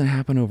doesn't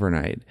happen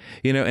overnight,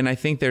 you know? And I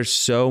think there's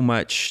so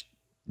much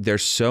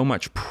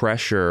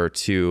pressure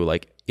to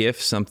like,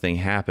 if something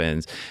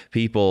happens,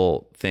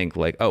 people think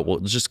like, oh, well,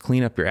 just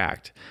clean up your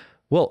act.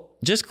 Well,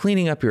 just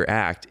cleaning up your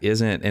act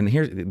isn't, and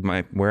here's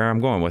where I'm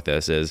going with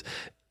this is,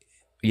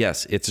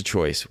 yes, it's a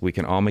choice. We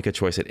can all make a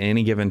choice at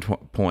any given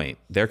point.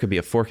 There could be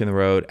a fork in the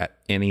road at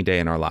any day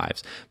in our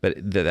lives. But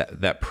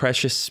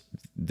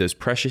those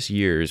precious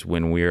years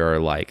when we are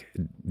like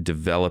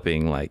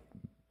developing like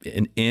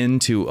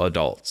into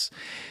adults,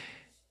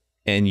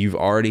 and you've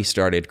already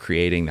started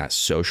creating that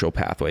social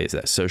pathways,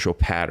 that social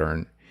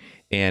pattern,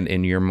 and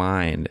in your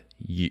mind,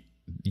 you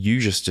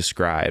just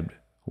described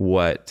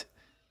what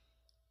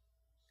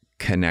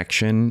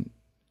connection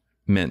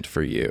meant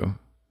for you,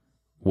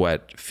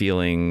 what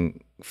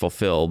feeling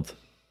fulfilled,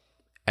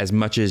 as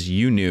much as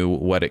you knew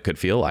what it could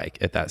feel like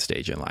at that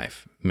stage in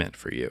life meant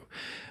for you.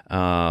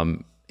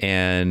 And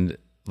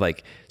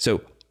like,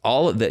 so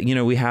all of that, you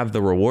know, we have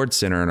the reward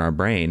center in our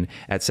brain.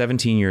 At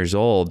 17 years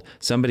old,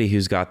 somebody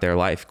who's got their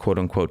life, quote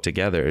unquote,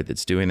 together,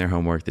 that's doing their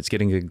homework, that's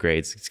getting good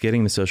grades, that's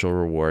getting the social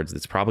rewards,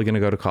 that's probably going to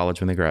go to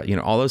college when they grow up, you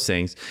know, all those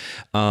things,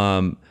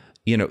 you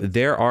know,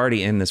 they're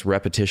already in this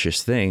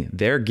repetitious thing.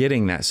 They're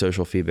getting that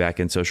social feedback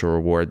and social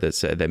reward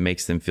that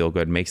makes them feel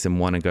good, makes them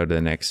want to go to the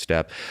next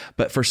step.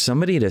 But for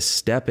somebody to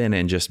step in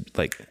and just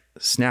like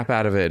snap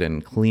out of it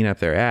and clean up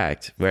their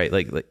act, right?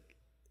 Like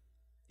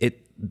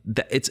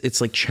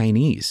it's like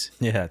Chinese.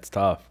 Yeah, it's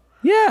tough.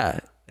 Yeah.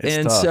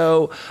 It's tough.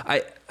 So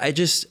I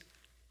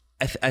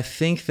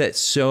think that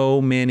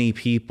so many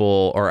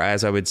people, or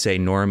as I would say,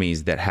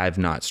 normies that have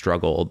not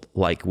struggled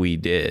like we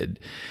did,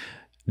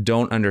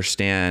 don't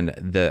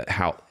understand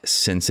how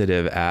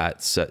sensitive at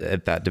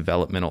that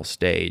developmental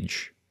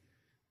stage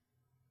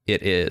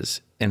it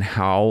is, and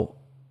how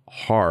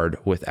hard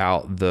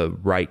without the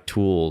right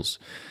tools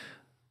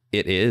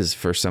it is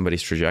for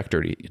somebody's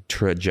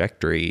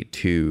trajectory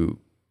to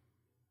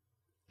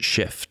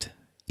shift,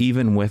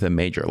 even with a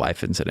major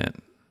life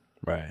incident,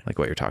 right? Like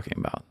what you're talking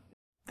about.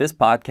 This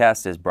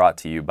podcast is brought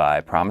to you by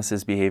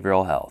Promises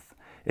Behavioral Health.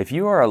 If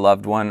you or a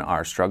loved one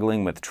are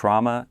struggling with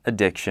trauma,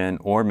 addiction,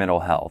 or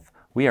mental health,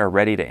 we are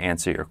ready to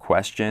answer your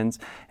questions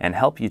and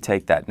help you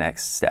take that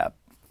next step.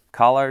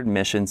 Call our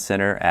admission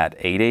center at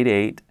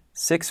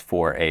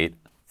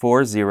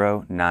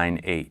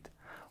 888-648-4098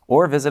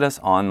 or visit us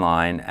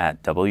online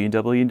at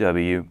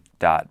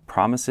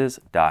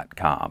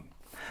www.promises.com.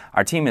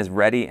 Our team is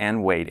ready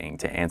and waiting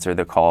to answer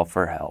the call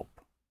for help.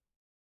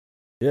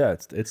 Yeah,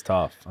 it's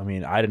tough. I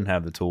mean, I didn't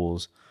have the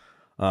tools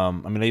I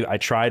mean, I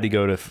tried to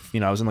go to,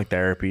 I was in like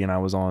therapy and I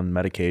was on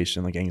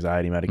medication, like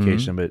anxiety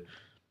medication, but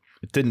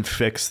it didn't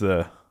fix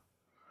the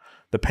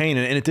pain,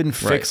 and it didn't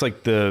fix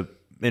like the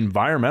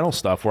environmental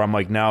stuff where I'm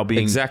like now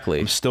being,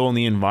 I'm still in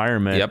the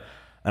environment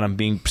and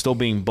I'm still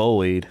being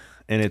bullied,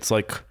 and it's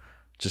like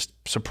just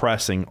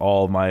suppressing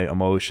all of my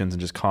emotions and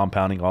just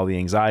compounding all the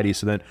anxiety.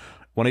 So then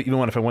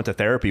even if I went to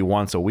therapy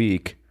once a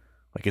week,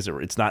 like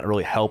it's not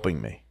really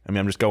helping me. I mean,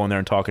 I'm just going there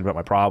and talking about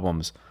my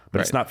problems,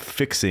 but it's not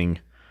fixing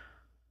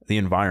the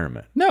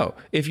environment. No,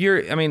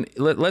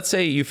 let's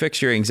say you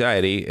fix your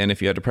anxiety, and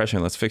if you have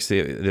depression, let's fix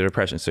the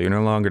depression. So you're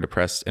no longer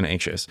depressed and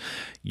anxious.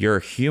 You're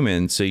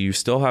human, so you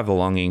still have the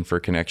longing for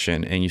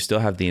connection, and you still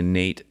have the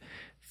innate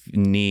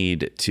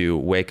need to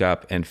wake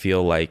up and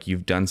feel like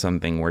you've done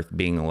something worth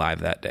being alive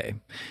that day.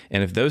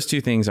 And if those two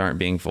things aren't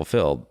being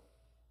fulfilled,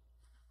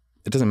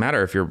 it doesn't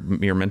matter if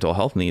your mental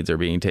health needs are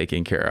being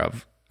taken care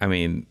of. I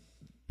mean,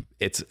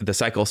 the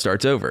cycle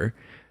starts over.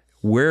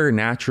 We're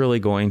naturally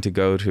going to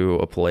go to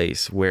a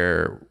place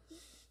where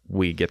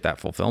we get that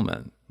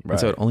fulfillment. Right. And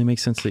so it only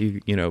makes sense that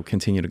you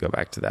continue to go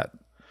back to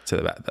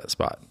that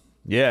spot.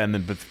 Yeah. And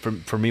then, but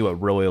for me, what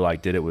really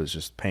did it was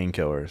just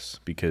painkillers,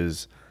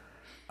 because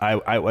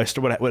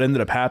what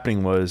ended up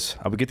happening was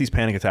I would get these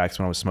panic attacks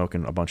when I was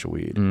smoking a bunch of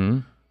weed.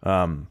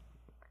 Mm-hmm.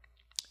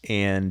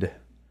 And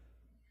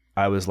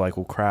I was like,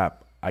 well,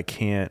 crap, I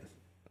can't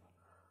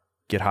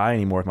get high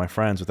anymore with my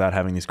friends without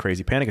having these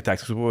crazy panic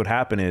attacks. Because what would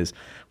happen is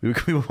we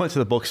went to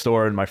the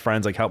bookstore and my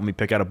friends like helped me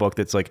pick out a book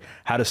that's like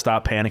how to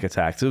stop panic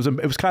attacks. It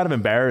was kind of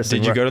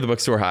embarrassing. Did you go to the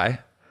bookstore high?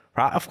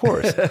 Of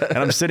course. And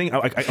I'm sitting, I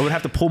would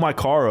have to pull my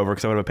car over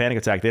because I would have a panic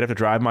attack. They'd have to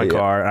drive my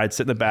car and I'd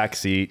sit in the back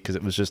seat because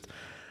it was just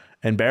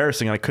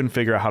embarrassing and I couldn't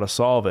figure out how to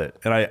solve it.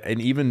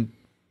 And even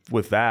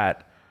with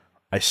that,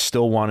 I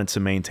still wanted to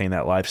maintain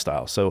that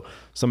lifestyle. So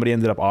somebody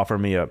ended up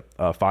offering me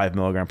a 5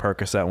 milligram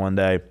Percocet one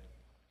day.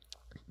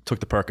 Took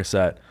the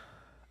Percocet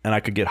and I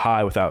could get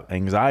high without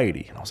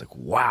anxiety. And I was like,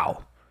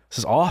 wow, this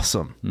is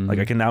awesome. Mm-hmm. Like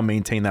I can now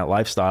maintain that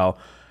lifestyle.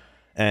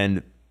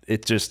 And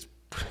it just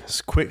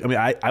is quick. I mean,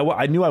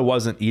 I knew I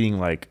wasn't eating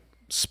like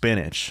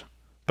spinach,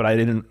 but I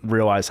didn't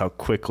realize how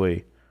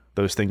quickly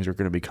those things are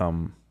going to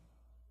become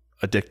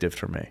addictive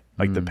for me,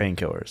 like the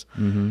painkillers.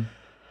 Mm-hmm.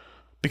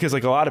 Because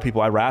like a lot of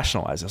people, I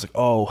rationalized. I was like,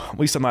 oh, at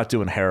least I'm not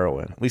doing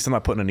heroin. At least I'm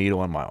not putting a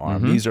needle in my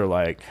arm. Mm-hmm. These are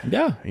like,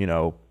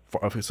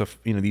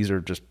 these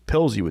are just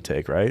pills you would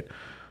take, right?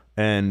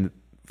 And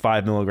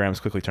 5 milligrams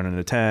quickly turn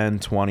into 10,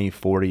 20,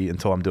 40,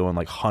 until I'm doing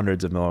like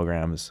hundreds of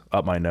milligrams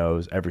up my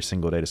nose every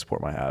single day to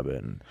support my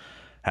habit, and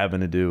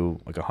having to do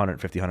like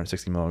 150,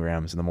 160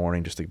 milligrams in the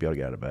morning just to be able to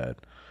get out of bed.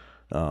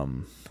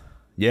 It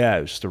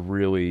was just a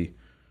really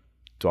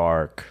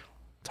dark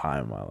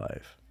time in my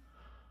life.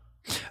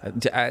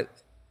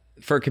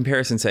 For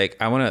comparison's sake,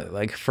 I want to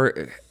like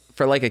for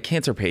like a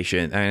cancer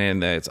patient,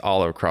 and it's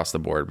all across the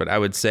board, but I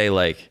would say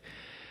like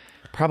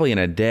probably in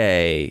a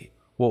day.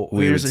 Well,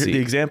 here's the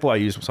example I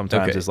use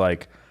sometimes is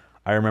like,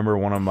 I remember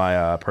one of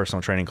my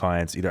personal training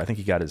clients, I think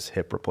he got his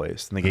hip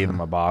replaced and they gave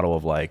him a bottle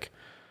of like,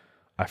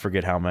 I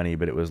forget how many,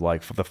 but it was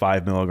like the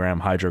 5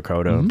 milligram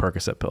hydrocodone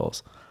Percocet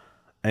pills.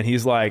 And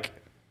he's like,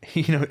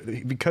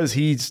 because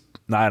he's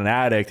not an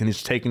addict and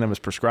he's taking them as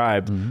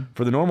prescribed,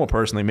 for the normal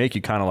person, they make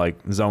you kind of like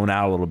zone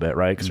out a little bit,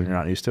 right? Because you're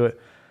not used to it.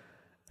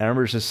 And I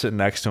remember just sitting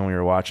next to him when we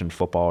were watching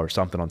football or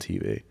something on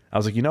TV. I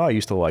was like, I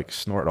used to like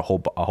snort a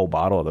whole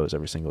bottle of those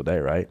every single day,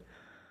 right?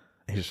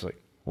 And he's just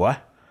like, what?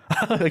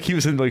 Like he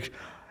was in like,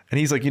 and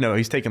he's like,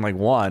 he's taking like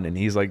one and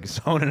he's like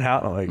zoning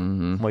out. And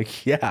I'm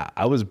like, yeah,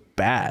 I was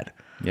bad.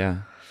 Yeah.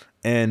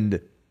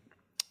 And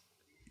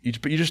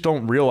but you just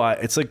don't realize,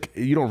 it's like,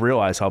 you don't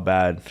realize how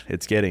bad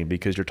it's getting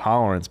because your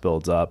tolerance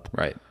builds up.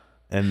 Right.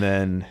 And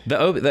then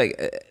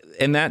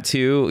and that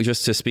too,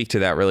 just to speak to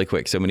that really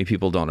quick. So many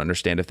people don't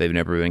understand if they've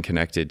never been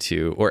connected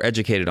to or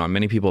educated on.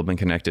 Many people have been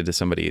connected to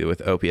somebody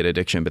with opiate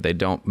addiction, but they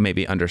don't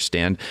maybe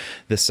understand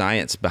the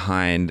science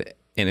behind,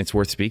 and it's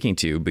worth speaking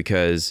to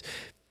because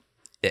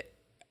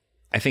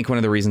I think one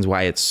of the reasons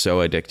why it's so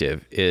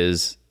addictive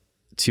is,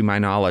 to my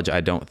knowledge,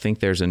 I don't think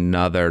there's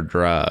another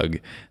drug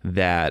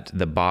that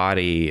the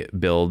body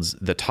builds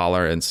the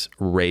tolerance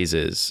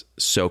raises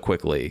so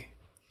quickly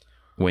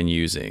when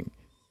using,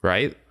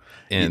 right?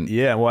 And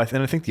yeah, well,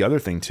 and I think the other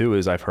thing too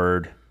is I've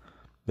heard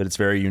that it's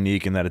very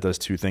unique in that it does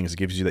two things. It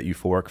gives you that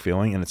euphoric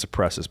feeling and it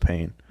suppresses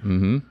pain.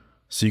 Mm-hmm.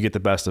 So you get the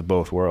best of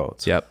both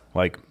worlds. Yep.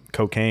 Like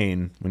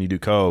cocaine, when you do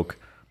coke,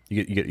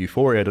 you get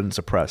euphoria, it doesn't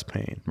suppress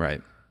pain.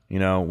 Right.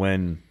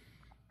 When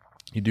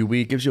you do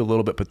weed, it gives you a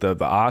little bit, but the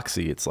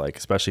oxy, it's like,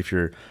 especially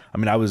if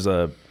I was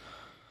a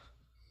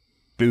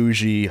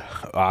bougie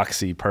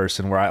oxy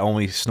person where I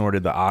only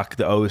snorted the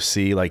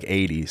OC like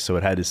 80. So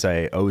it had to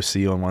say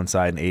OC on one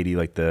side and 80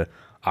 like the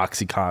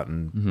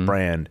OxyContin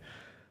brand.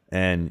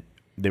 And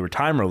they were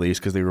time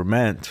released because they were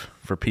meant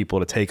for people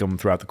to take them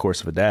throughout the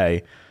course of a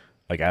day,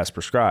 like as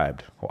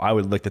prescribed. Well, I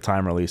would lick the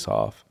time release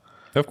off.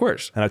 Of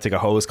course. And I'd take a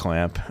hose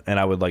clamp and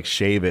I would like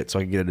shave it so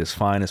I could get it as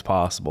fine as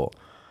possible.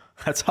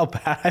 That's how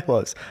bad I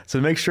was.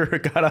 So make sure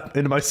it got up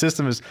into my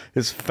system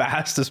as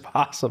fast as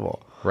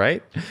possible.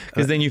 Right?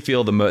 Because then you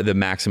feel the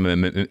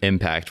maximum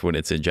impact when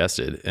it's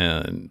ingested.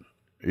 And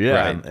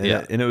right.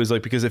 And it was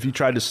like, because if you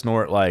tried to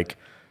snort like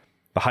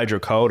the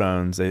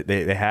hydrocodones,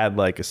 they had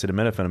like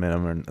acetaminophen in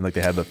them, and like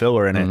they had the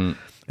filler in it, and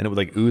it would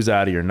like ooze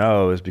out of your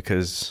nose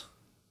because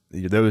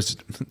those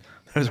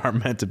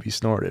aren't meant to be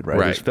snorted, right?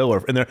 There's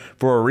filler in there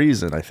for a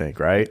reason, I think,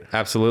 right?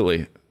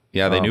 Absolutely.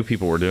 Yeah, they knew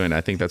people were doing it.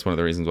 I think that's one of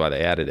the reasons why they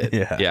added it.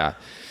 Yeah.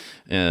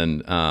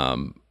 And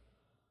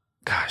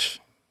gosh,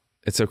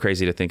 it's so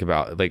crazy to think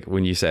about, like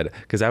when you said,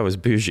 because I was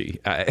bougie,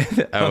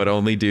 I would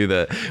only do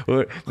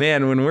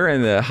man, when we're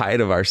in the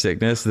height of our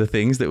sickness, the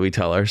things that we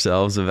tell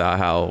ourselves about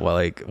how, well,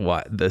 like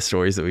what the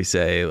stories that we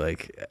say,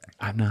 like,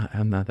 I'm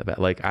not that bad.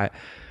 Like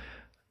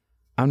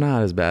I'm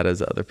not as bad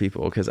as other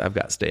people because I've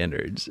got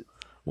standards.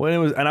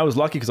 Well, I was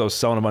lucky because I was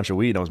selling a bunch of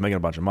weed and I was making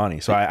a bunch of money.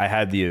 So I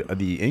had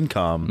the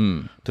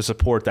income to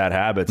support that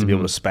habit, to be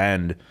able to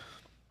spend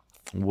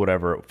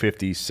whatever,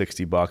 $50,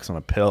 $60 on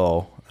a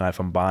pill. And if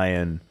I'm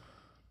buying,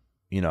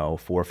 4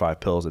 or 5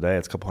 pills a day,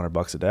 it's a couple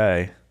 $100 a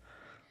day.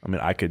 I mean,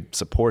 I could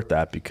support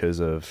that because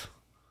of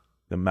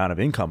the amount of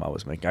income I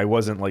was making. I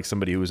wasn't like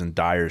somebody who was in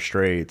dire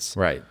straits.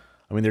 Right.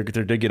 I mean, there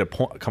did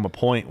come a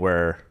point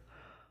where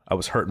I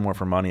was hurting more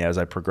for money as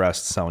I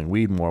progressed selling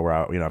weed more, where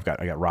I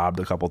got robbed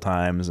a couple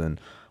times, and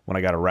when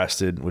I got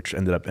arrested, which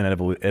ended up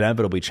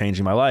inevitably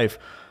changing my life,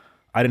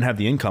 I didn't have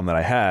the income that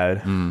I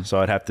had, so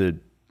I'd have to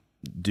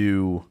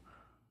do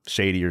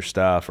shadier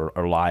stuff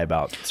or lie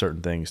about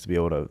certain things to be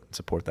able to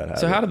support that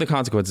habit. So how did the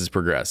consequences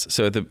progress?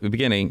 So at the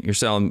beginning, you're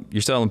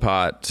selling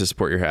pot to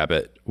support your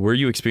habit. Were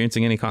you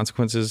experiencing any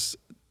consequences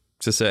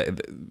to say?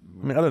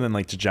 I mean, other than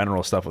like just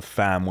general stuff with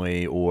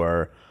family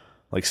or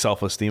like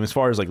self-esteem, as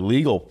far as like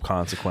legal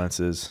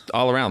consequences,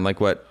 all around, like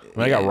what?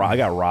 I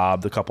got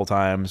robbed a couple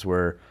times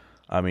where,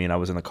 I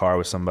was in the car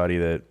with somebody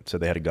that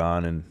said they had a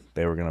gun and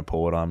they were going to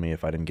pull it on me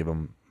if I didn't give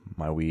them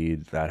my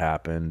weed. That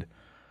happened.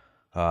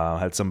 I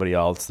had somebody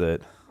else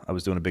that I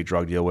was doing a big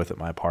drug deal with at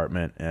my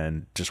apartment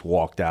and just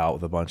walked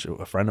out with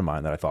a friend of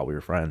mine that I thought we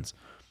were friends.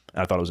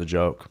 And I thought it was a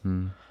joke.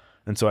 And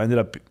so I ended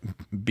up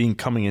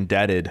becoming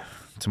indebted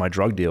to my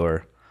drug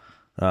dealer,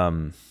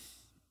 and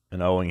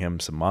owing him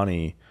some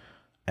money.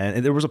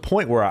 And there was a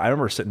point where I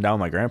remember sitting down with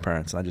my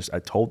grandparents and I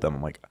told them,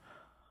 I'm like,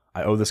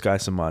 I owe this guy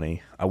some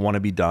money. I want to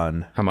be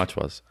done. How much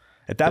was?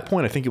 At that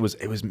point, I think it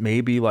was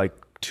maybe like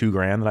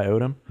 $2,000 that I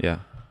owed him. Yeah.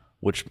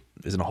 Which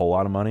isn't a whole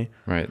lot of money.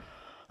 Right.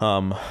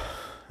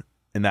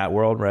 In that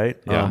world, right?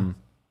 Yeah.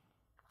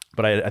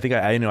 But I think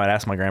I'd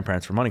asked my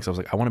grandparents for money because I was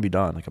like, I want to be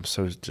done. Like, I'm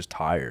so just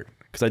tired.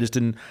 Because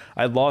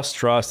I lost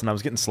trust and I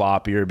was getting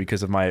sloppier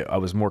because I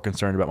was more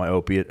concerned about my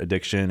opiate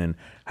addiction and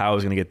how I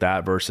was going to get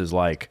that versus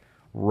like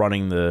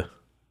running the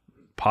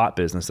pot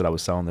business that I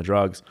was selling the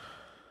drugs.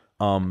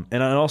 And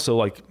I also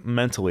like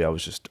mentally, I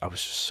was just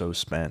so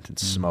spent and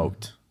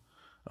smoked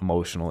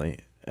emotionally.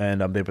 And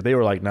but they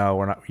were like, no,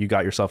 we're not. You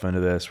got yourself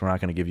into this. We're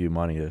not going to give you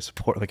money to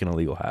support like an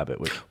illegal habit.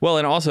 Well,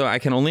 and also I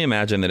can only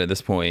imagine that at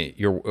this point,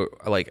 you're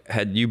like,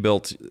 had you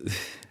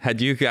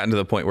gotten to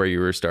the point where you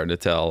were starting to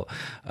tell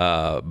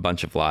a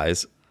bunch of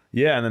lies?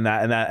 Yeah, and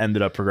then that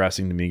ended up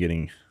progressing to me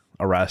getting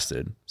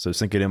arrested. So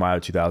Cinco de Mayo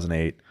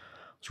 2008.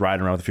 Was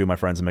riding around with a few of my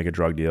friends and make a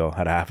drug deal.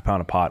 Had a half a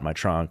pound of pot in my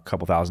trunk, a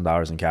couple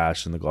 $1,000s in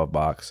cash in the glove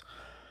box,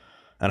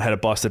 and I had a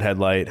busted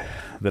headlight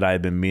that I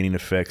had been meaning to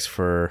fix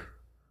for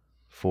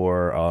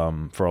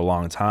a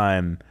long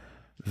time.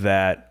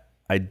 That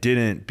I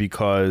didn't,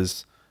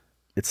 because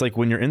it's like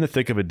when you're in the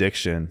thick of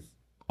addiction,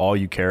 all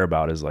you care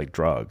about is like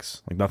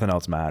drugs. Like nothing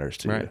else matters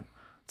to you.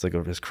 It's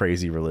like this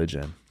crazy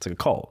religion. It's like a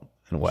cult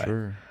in a way.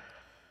 Sure.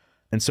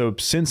 And so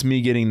since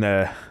me getting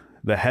the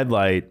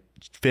headlight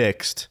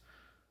fixed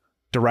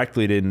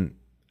directly didn't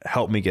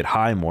help me get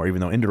high more,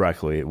 even though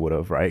indirectly it would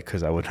have, right?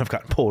 Because I wouldn't have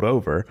gotten pulled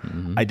over.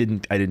 I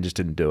didn't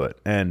do it.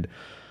 And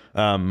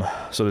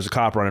so there's a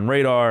cop running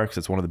radar because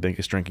it's one of the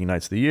biggest drinking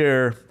nights of the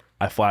year.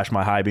 I flashed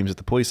my high beams at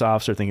the police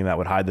officer thinking that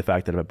would hide the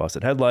fact that I had a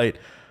busted headlight,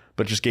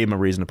 but it just gave him a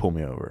reason to pull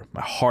me over.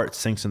 My heart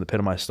sinks in the pit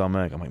of my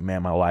stomach. I'm like,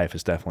 man, my life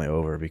is definitely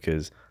over,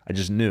 because I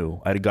just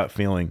knew, I had a gut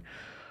feeling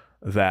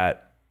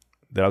that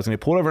I was going to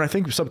get pulled over. And I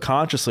think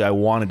subconsciously I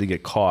wanted to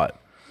get caught.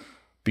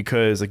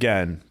 Because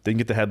again, didn't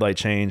get the headlight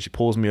changed. He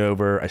pulls me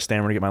over. I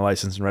stammer to get my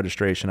license and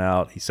registration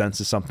out. He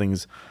senses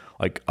something's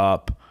like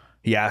up.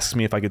 He asks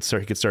me if he could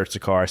search the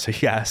car. I say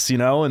yes,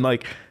 and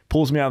like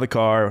pulls me out of the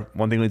car.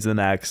 One thing leads to the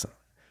next.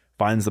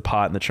 Finds the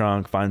pot in the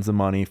trunk, finds the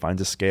money,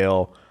 finds a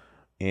scale,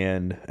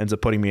 and ends up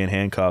putting me in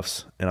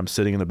handcuffs. And I'm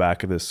sitting in the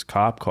back of this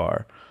cop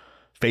car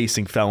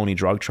facing felony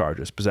drug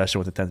charges, possession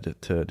with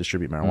intent to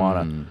distribute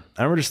marijuana.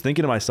 I remember just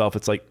thinking to myself,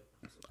 it's like,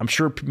 I'm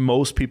sure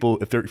most people,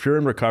 if you're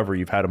in recovery,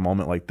 you've had a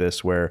moment like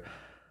this where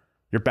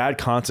your bad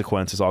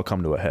consequences all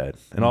come to a head.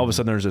 And all of a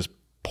sudden there's this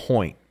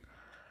point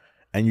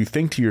and you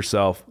think to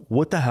yourself,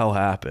 what the hell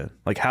happened?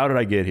 Like, how did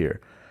I get here?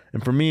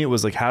 And for me, it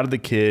was like, how did the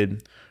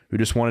kid who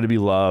just wanted to be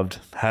loved,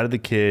 how did the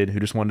kid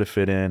who just wanted to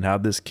fit in, how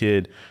did this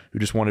kid who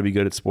just wanted to be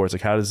good at sports,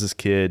 like how does this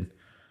kid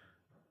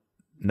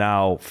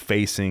now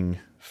facing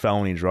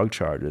felony drug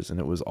charges. And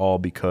it was all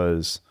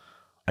because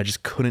I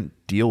just couldn't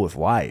deal with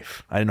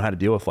life. I didn't know how to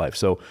deal with life.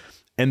 So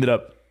ended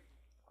up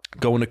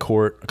going to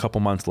court a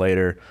couple months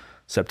later,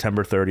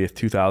 September 30th,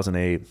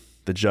 2008.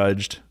 The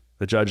judge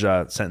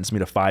sentenced me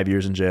to 5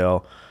 years in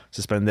jail,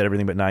 suspended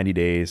everything but 90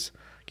 days,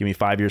 give me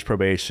 5 years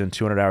probation,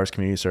 200 hours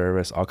community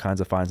service, all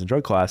kinds of fines and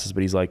drug classes.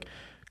 But he's like,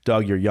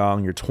 Doug, you're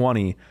young, you're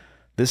 20.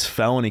 This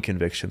felony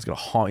conviction is going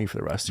to haunt you for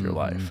the rest of your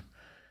life.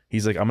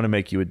 He's like, I'm going to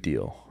make you a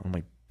deal. I'm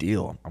like,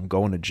 deal? I'm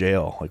going to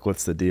jail. Like,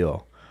 what's the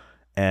deal?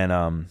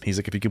 And he's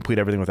like, if you complete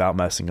everything without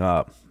messing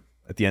up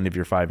at the end of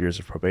your 5 years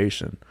of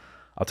probation,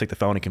 I'll take the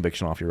felony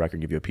conviction off your record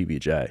and give you a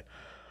PBJ.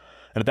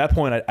 And at that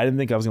point, I didn't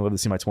think I was going to live to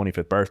see my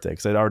 25th birthday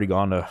because I'd already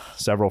gone to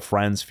several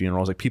friends'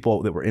 funerals, like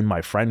people that were in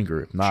my friend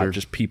group, not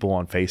just people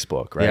on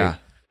Facebook, right? Yeah.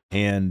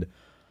 And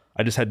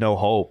I just had no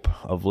hope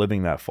of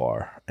living that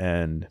far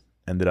and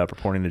ended up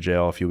reporting to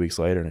jail a few weeks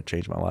later, and it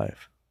changed my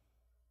life.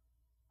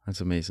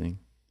 That's amazing.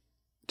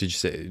 Did you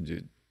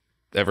say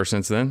ever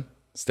since then,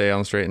 stay on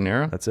the straight and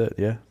narrow? That's it,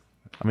 yeah.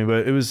 I mean,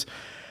 but it was...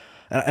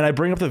 And I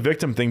bring up the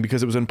victim thing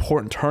because it was an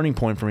important turning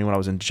point for me when I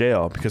was in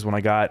jail. Because when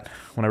I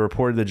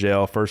reported to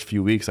jail, first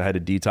few weeks, I had to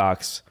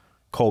detox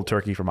cold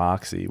turkey from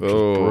Oxy, which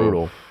was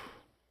brutal.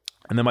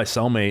 And then my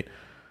cellmate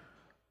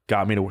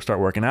got me to start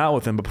working out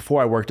with him. But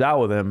before I worked out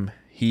with him,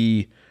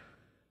 he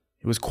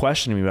was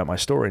questioning me about my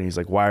story. And he's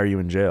like, why are you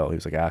in jail? He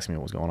was like asking me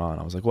what was going on.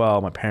 I was like,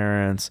 well, my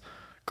parents,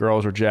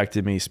 girls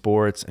rejected me,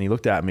 sports. And he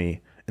looked at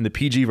me in the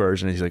PG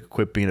version. And he's like,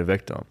 quit being a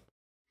victim.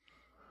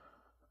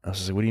 I was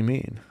just like, what do you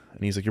mean?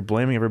 And he's like, you're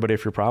blaming everybody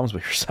for your problems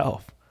but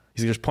yourself.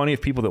 He's like, there's plenty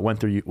of people that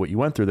went through what you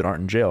went through that aren't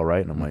in jail,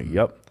 right? And I'm like,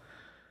 yep.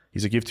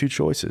 He's like, you have two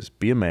choices.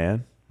 Be a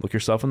man, look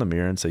yourself in the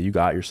mirror and say, you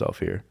got yourself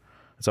here.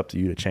 It's up to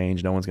you to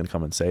change. No one's going to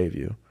come and save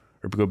you.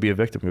 Or go be a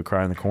victim, go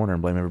cry in the corner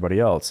and blame everybody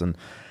else. And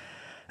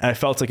I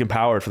felt like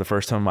empowered for the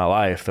first time in my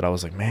life that I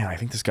was like, man, I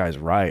think this guy's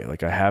right.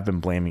 Like, I have been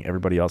blaming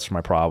everybody else for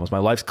my problems. My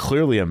life's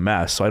clearly a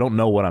mess, so I don't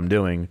know what I'm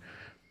doing.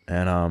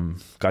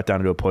 And got down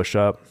to do a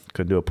push-up.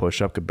 Couldn't do a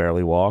push-up, could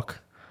barely walk.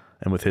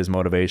 And with his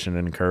motivation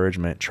and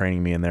encouragement,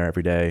 training me in there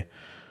every day,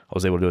 I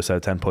was able to do a set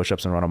of 10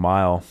 push-ups and run a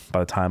mile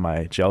by the time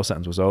my jail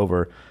sentence was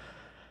over.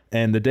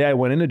 And the day I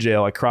went into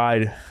jail, I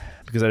cried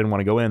because I didn't want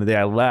to go in. The day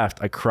I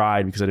left, I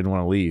cried because I didn't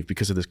want to leave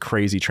because of this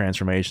crazy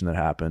transformation that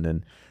happened.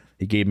 And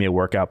he gave me a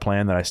workout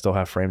plan that I still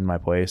have framed in my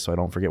place so I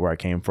don't forget where I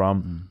came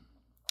from.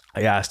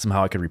 I asked him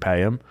how I could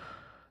repay him.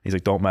 He's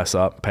like, don't mess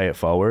up, pay it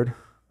forward.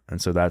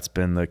 And so that's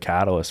been the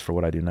catalyst for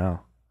what I do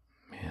now.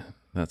 Man,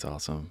 that's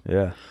awesome.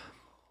 Yeah.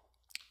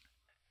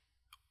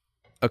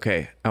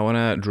 Okay, I want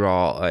to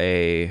draw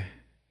a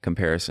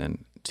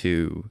comparison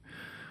to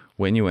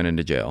when you went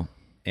into jail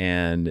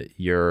and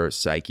your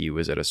psyche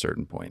was at a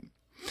certain point,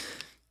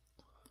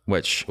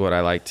 which what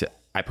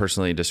I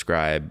personally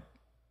describe,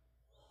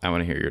 I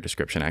want to hear your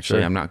description. Actually,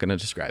 sure. I'm not going to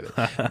describe it,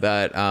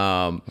 but,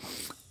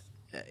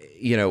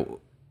 you know,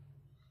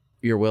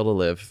 your will to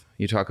live,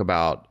 you talk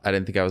about, I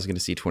didn't think I was going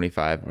to see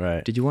 25.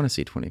 Right. Did you want to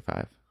see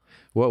 25?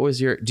 What was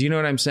do you know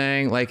what I'm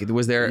saying? Like,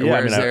 was there,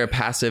 there a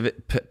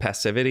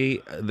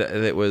passivity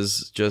that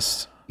was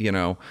just, you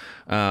know,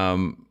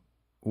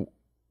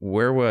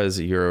 where was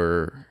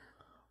your...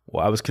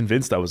 Well, I was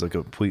convinced I was a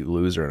complete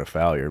loser and a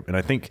failure. And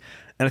I think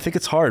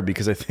it's hard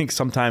because I think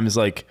sometimes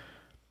like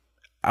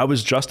I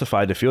was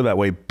justified to feel that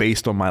way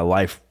based on my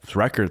life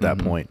record at that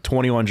point.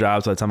 21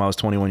 jobs by the time I was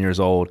 21 years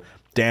old,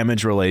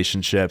 damaged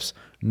relationships,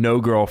 no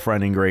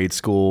girlfriend in grade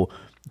school,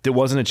 that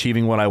wasn't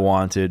achieving what I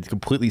wanted,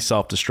 completely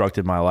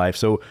self-destructed my life.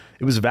 So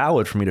it was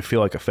valid for me to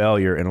feel like a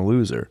failure and a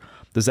loser.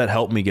 Does that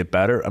help me get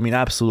better? I mean,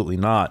 absolutely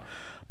not.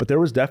 But there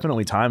was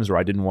definitely times where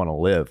I didn't want to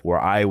live, where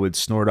I would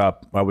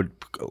I would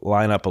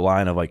line up a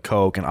line of like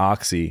Coke and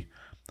Oxy.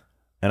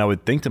 And I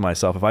would think to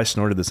myself, if I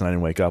snorted this and I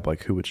didn't wake up,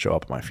 like who would show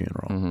up at my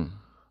funeral? And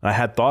I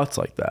had thoughts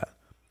like that,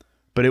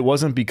 but it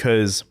was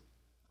because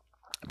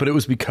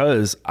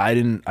I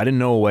didn't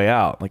know a way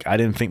out. Like I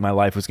didn't think my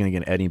life was going to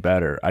get any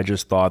better. I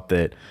just thought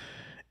that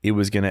it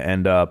was going to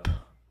end up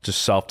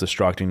just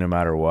self-destructing no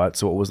matter what.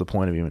 So what was the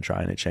point of even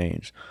trying to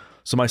change?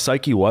 So my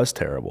psyche was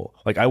terrible.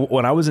 Like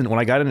when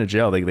I got into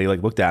jail, they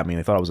like looked at me and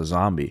they thought I was a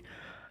zombie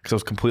because I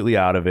was completely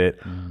out of it.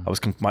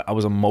 I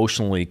was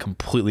emotionally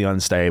completely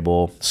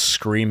unstable,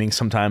 screaming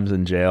sometimes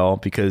in jail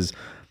because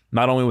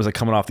not only was I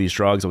coming off these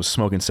drugs, I was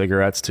smoking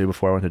cigarettes too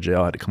before I went to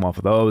jail. I had to come off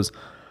of those.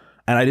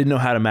 And I didn't know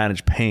how to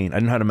manage pain. I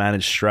didn't know how to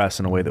manage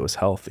stress in a way that was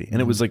healthy. And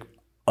it was like,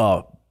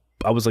 I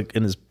was like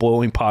in this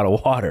boiling pot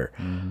of water.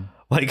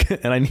 Like,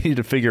 and I needed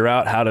to figure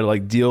out how to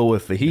like deal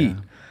with the heat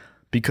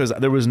because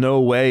there was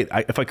no way.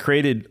 If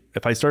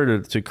I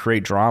started to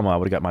create drama, I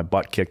would have got my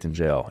butt kicked in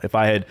jail. If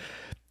I had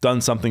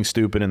done something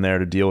stupid in there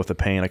to deal with the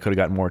pain, I could have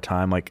gotten more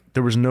time. Like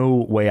there was no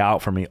way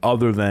out for me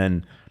other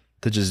than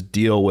to just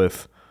deal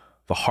with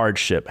the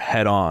hardship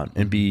head on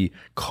and be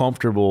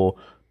comfortable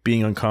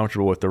being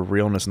uncomfortable with the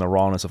realness and the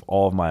rawness of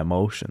all of my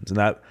emotions. And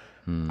that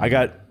I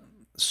got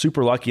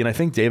super lucky. And I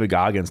think David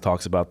Goggins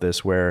talks about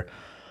this where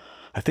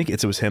I think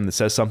it was him that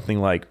says something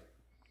like,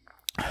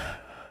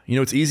 you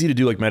know, it's easy to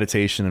do like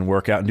meditation and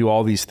work out and do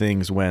all these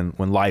things when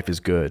life is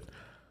good.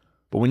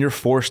 But when you're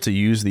forced to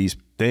use these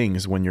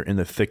things when you're in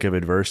the thick of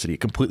adversity, it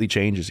completely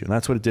changes you. And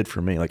that's what it did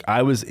for me. Like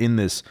I was in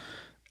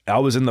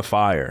the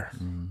fire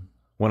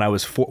when I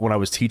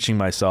was teaching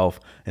myself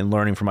and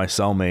learning from my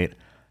cellmate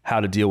how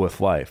to deal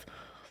with life.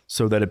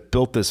 So that it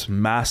built this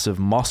massive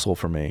muscle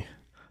for me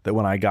that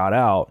when I got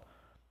out,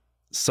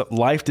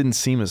 life didn't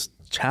seem as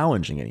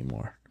challenging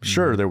anymore.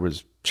 Sure, there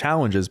was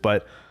challenges,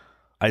 but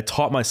I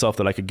taught myself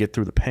that I could get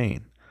through the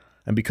pain.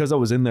 And because I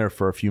was in there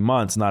for a few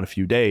months, not a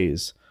few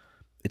days,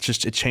 it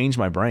changed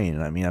my brain.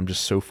 And I mean, I'm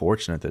just so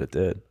fortunate that it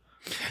did.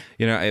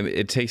 You know,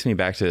 it takes me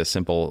back to a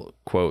simple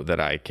quote that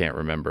I can't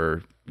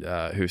remember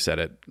who said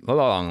it a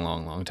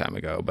long time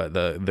ago, but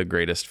the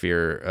greatest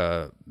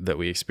fear that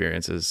we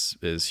experience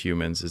as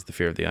humans is the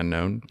fear of the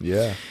unknown.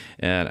 Yeah.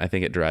 And I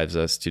think it drives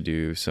us to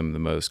do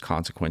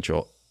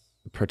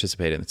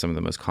participate in some of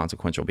the most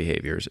consequential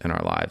behaviors in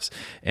our lives,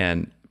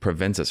 and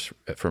prevents us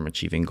from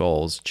achieving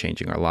goals,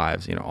 changing our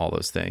lives, you know, all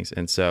those things.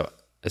 And so,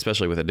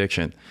 especially with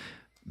addiction,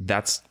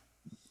 that's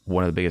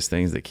one of the biggest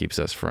things that keeps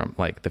us from,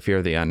 like, the fear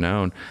of the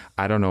unknown.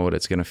 I don't know what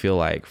it's going to feel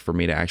like for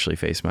me to actually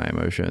face my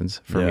emotions,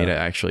 for me to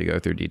actually go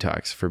through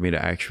detox, for me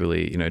to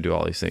actually, you know, do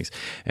all these things.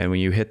 And when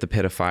you hit the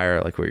pit of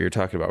fire, like what you're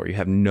talking about, where you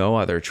have no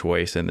other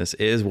choice, and this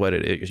is what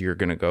it is you're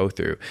going to go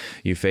through,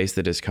 you face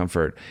the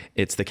discomfort.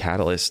 It's the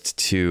catalyst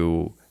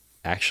to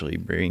actually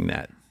bring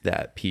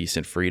that peace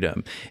and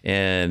freedom.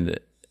 And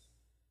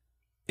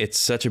it's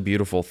such a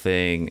beautiful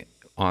thing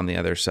on the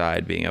other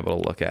side, being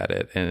able to look at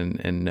it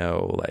and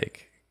know,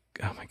 like,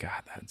 oh my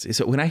God, that's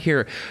so. When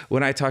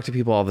I talk to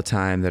people all the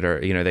time that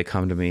are, you know, they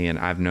come to me and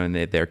I've known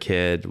that their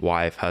kid,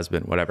 wife,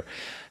 husband, whatever,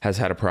 has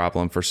had a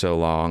problem for so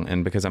long.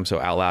 And because I'm so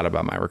out loud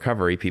about my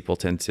recovery, people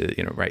tend to,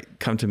 you know,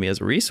 come to me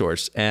as a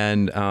resource.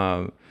 And,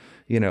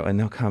 you know, and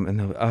they'll come and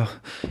they'll, oh,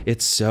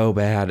 it's so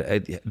bad.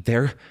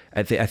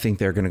 I think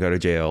they're going to go to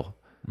jail.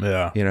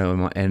 Yeah. You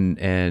know,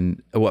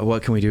 and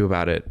what can we do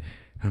about it?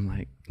 I'm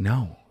like,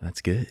 no,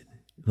 that's good.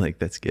 Like,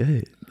 that's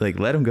good. Like,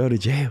 let them go to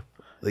jail.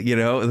 Like, you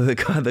know,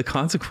 the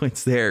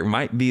consequence there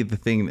might be the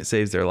thing that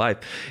saves their life.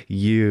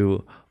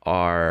 You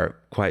are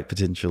quite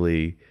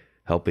potentially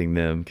helping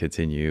them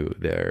continue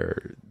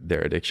their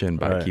addiction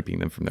by keeping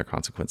them from their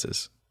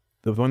consequences.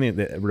 The one thing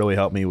that really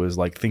helped me was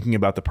like thinking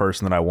about the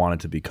person that I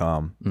wanted to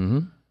become,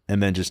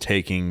 and then just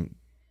taking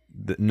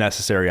the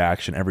necessary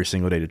action every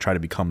single day to try to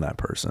become that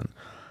person.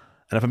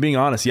 And if I'm being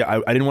honest, I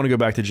didn't want to go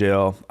back to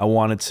jail. I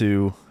wanted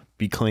to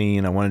be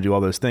clean. I wanted to do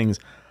all those things,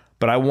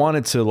 but I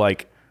wanted to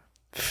like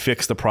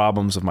fix the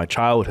problems of my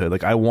childhood.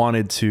 Like I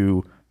wanted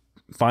to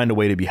find a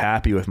way to be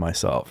happy with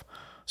myself.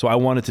 So I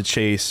wanted to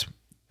chase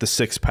the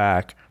six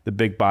pack, the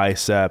big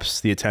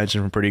biceps, the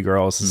attention from pretty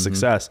girls, the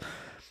success.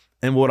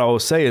 And what I will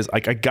say is,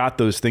 like, I got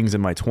those things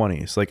in my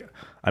 20s. Like,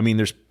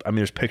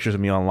 there's pictures of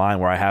me online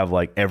where I have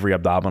like every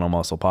abdominal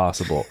muscle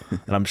possible,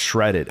 and I'm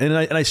shredded. And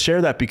I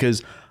share that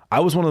because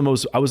it was one of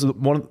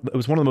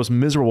the most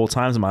miserable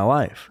times of my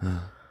life,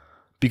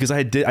 because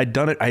I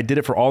did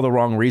it for all the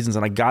wrong reasons,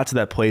 and I got to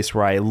that place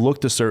where I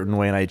looked a certain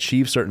way and I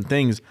achieved certain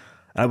things,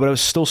 but I was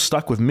still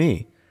stuck with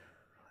me,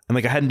 and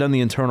like I hadn't done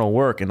the internal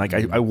work, and like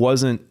I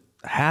wasn't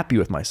happy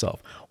with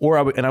myself, or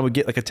I would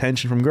get like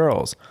attention from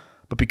girls.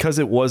 But because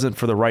it wasn't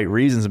for the right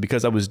reasons, and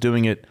because I was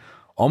doing it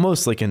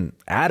almost like an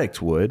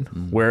addict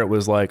would, where it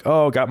was like,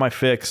 oh, got my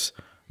fix,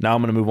 now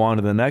I'm going to move on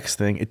to the next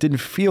thing, it didn't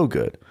feel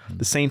good.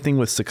 The same thing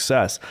with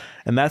success.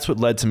 And that's what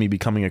led to me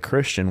becoming a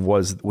Christian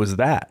was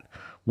my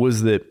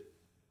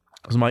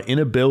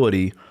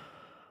inability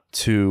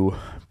to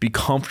be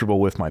comfortable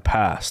with my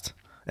past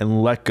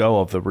and let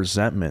go of the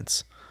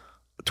resentments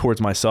towards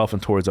myself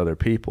and towards other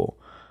people.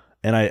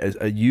 And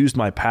I used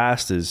my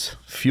past as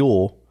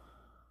fuel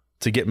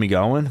to get me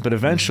going, but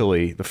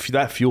eventually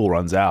that fuel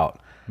runs out.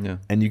 Yeah.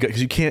 And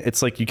because you can't,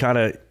 it's like you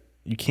can't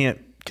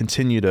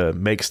continue to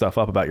make stuff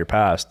up about your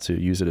past to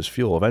use it as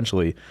fuel.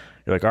 Eventually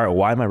you're like, all right, well,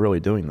 why am I really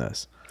doing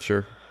this?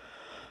 Sure.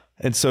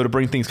 And so to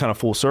bring things kind of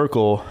full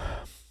circle,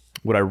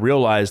 what I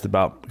realized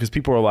about, because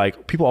people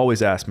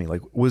always ask me,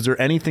 like, was there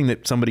anything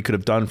that somebody could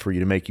have done for you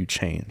to make you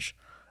change?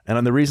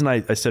 And the reason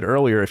I said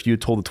earlier, if you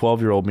had told the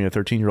 12-year-old me or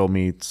 13-year-old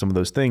me some of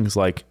those things,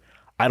 like,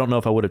 I don't know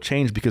if I would have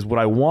changed, because what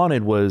I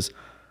wanted was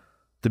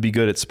to be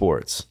good at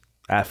sports,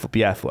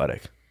 be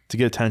athletic, to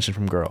get attention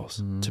from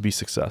girls, to be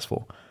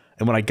successful.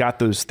 And when I got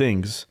those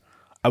things,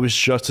 I was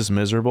just as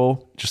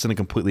miserable, just in a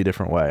completely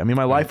different way. I mean,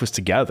 my life was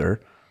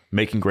together,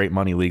 making great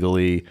money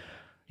legally,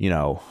 you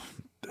know,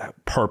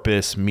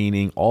 purpose,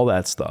 meaning, all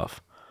that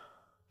stuff.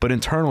 But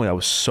internally, I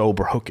was so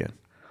broken.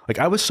 Like,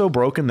 I was so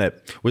broken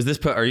that...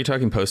 Are you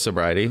talking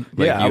post-sobriety?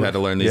 Like, yeah. You had to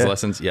learn these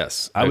lessons?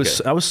 Yes. I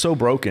was so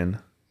broken,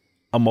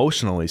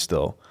 emotionally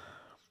still,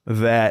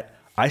 that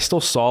I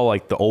still saw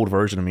like the old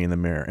version of me in the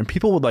mirror, and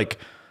people would like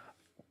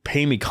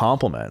pay me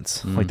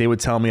compliments. Like they would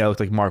tell me I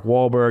looked like Mark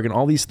Wahlberg and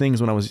all these things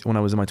when I was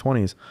in my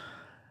 20s.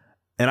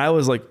 And I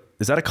was like,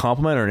 is that a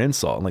compliment or an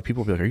insult? And like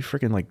people would be like, are you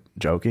freaking like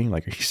joking?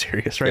 Like, are you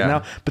serious right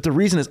now? But the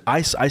reason is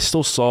I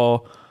still saw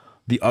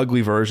the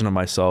ugly version of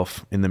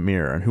myself in the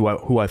mirror and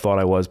who I thought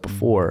I was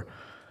before.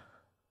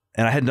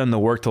 And I hadn't done the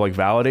work to like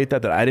validate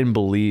that I didn't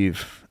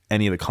believe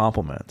any of the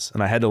compliments.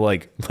 And I had to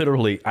like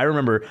literally, I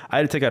remember I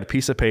had to take out a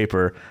piece of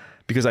paper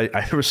because there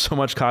was so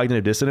much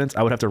cognitive dissonance.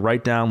 I would have to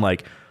write down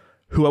like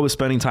who I was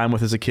spending time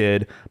with as a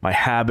kid, my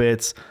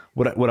habits,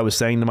 what I was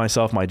saying to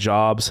myself, my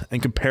jobs,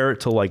 and compare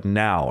it to like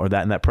now or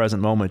that in that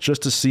present moment,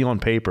 just to see on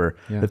paper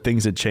that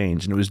things had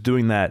changed. And it was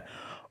doing that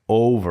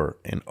over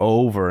and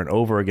over and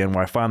over again,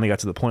 where I finally got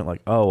to the point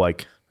like, oh,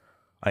 like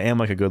I am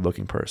like a good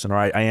looking person, or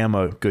I am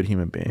a good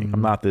human being.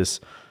 I'm not this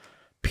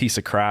piece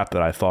of crap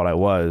that I thought I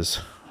was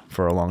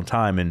for a long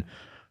time. And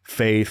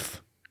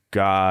faith,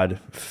 God,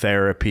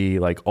 therapy,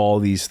 like all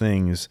these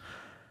things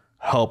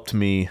helped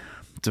me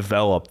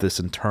develop this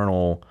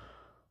internal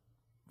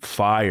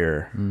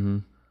fire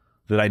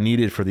that I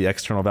needed for the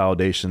external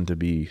validation to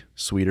be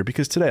sweeter.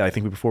 Because today, I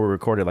think before we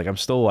recorded, like I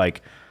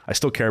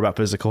still care about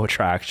physical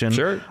attraction.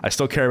 Sure. I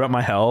still care about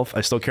my health.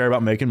 I still care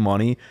about making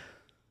money,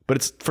 but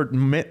it's for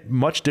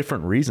much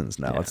different reasons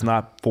now. It's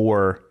not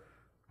for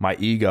my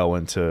ego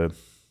and to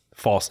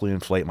falsely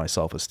inflate my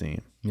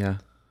self-esteem. Yeah,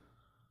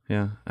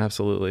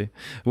 absolutely.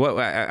 What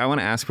I want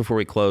to ask before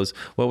we close,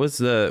 was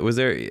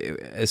there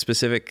a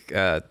specific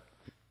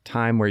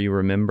time where you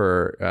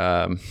remember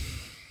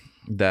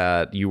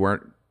that you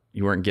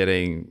weren't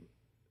getting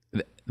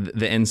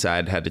the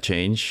inside had to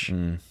change,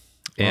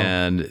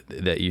 and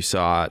that you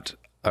sought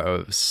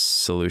a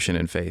solution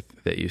in faith,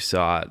 that you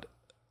sought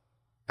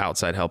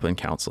outside help and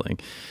counseling,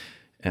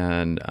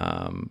 and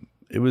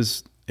it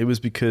was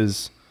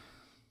because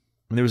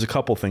there was a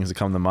couple things that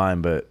come to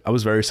mind, but I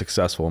was very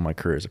successful in my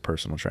career as a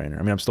personal trainer.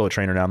 I mean, I'm still a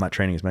trainer now. I'm not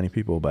training as many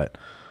people, but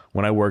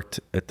when I worked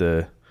at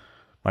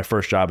my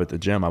first job at the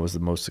gym, I was the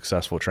most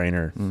successful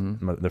trainer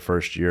the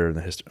first year in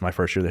the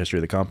history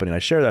of the company. And I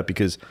share that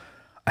because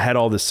I had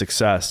all this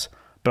success,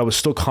 but I was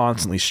still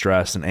constantly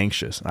stressed and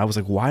anxious. And I was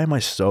like, why am I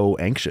so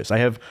anxious?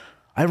 I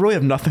really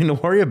have nothing to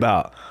worry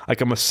about.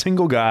 Like, I'm a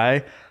single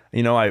guy.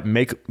 You know, I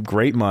make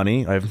great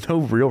money. I have no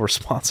real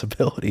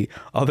responsibility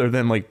other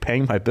than like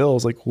paying my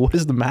bills. Like, what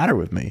is the matter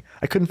with me?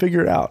 I couldn't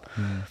figure it out.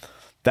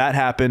 That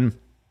happened.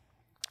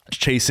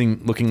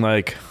 Looking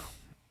like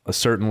a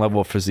certain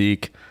level of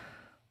physique.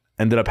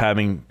 Ended up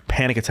having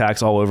panic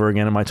attacks all over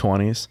again in my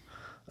 20s.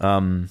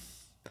 And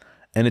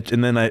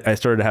then I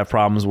started to have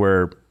problems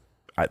where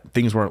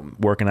things weren't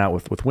working out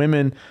with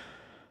women.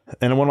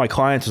 And one of my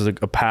clients was a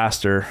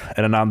pastor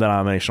at a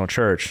non-denominational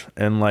church.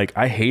 And like,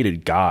 I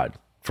hated God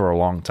for a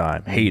long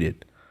time,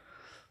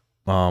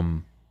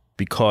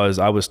 because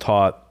I was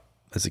taught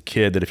as a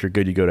kid that if you're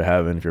good, you go to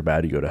heaven. If you're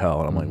bad, you go to hell.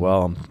 And I'm like,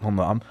 well,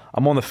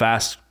 I'm on the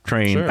fast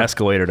train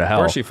escalator to hell.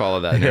 Of course you follow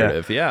that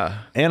narrative. Yeah.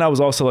 And I was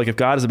also like, if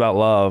God is about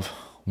love,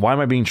 why am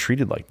I being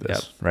treated like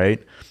this?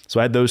 Right. So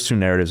I had those two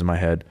narratives in my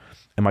head,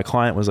 and my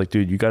client was like,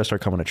 dude, you got to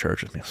start coming to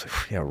church with me. I was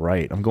like, yeah,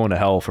 right. I'm going to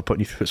hell for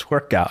putting you through this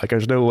workout. Like,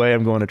 there's no way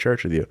I'm going to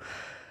church with you.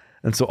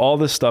 And so all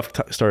this stuff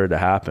started to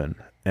happen.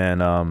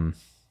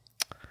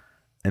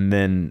 And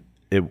then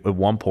at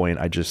one point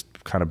I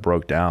just kind of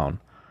broke down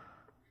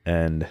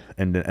and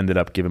ended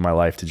up giving my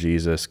life to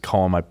Jesus,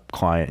 calling my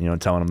client,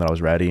 and telling him that I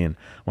was ready. And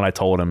when I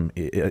told him,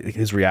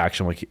 his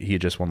reaction, like he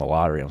had just won the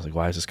lottery. I was like,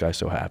 why is this guy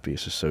so happy?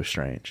 It's just so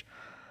strange.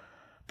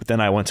 But then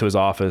I went to his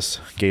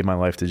office, gave my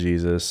life to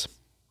Jesus.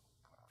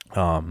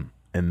 And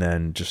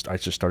then I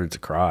just started to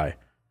cry.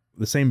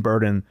 The same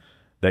burden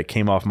that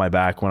came off my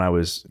back when I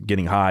was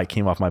getting high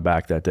came off my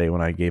back that day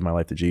when I gave my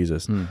life to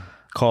Jesus.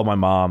 Called my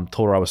mom,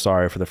 told her I was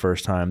sorry for the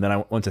first time. Then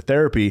I went to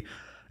therapy.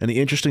 And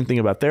the interesting thing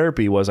about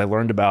therapy was I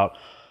learned about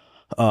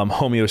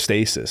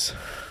homeostasis.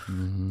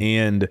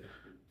 And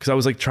because I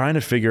was like trying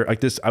to figure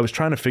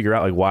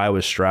out like why I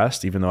was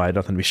stressed, even though I had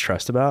nothing to be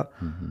stressed about.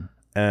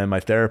 And my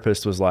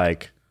therapist was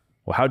like,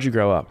 well, how'd you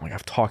grow up? I'm like,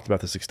 I've talked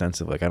about this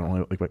extensively. Like, I don't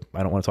want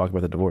to talk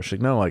about the divorce. She's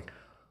like, no, like,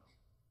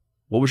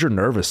 what was your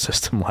nervous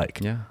system like?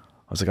 Yeah.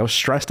 I was like, I was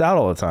stressed out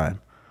all the time.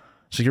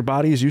 So your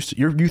body is used to,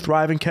 you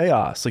thrive in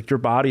chaos. Like, your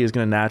body is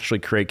going to naturally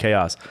create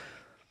chaos.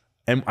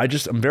 And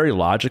I'm very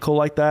logical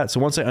like that. So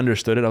once I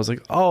understood it, I was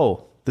like,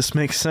 oh, this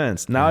makes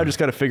sense. Now I just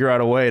got to figure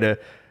out a way to,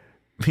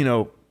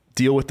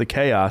 deal with the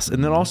chaos,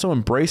 and then also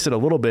embrace it a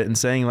little bit and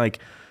saying like,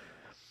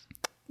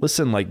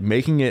 listen, like,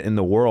 making it in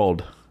the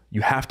world,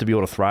 you have to be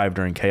able to thrive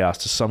during chaos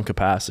to some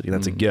capacity.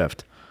 That's a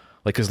gift.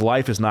 Like, cause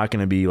life is not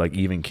going to be like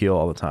even keel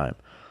all the time.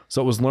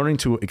 So it was learning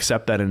to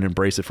accept that and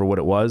embrace it for what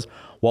it was,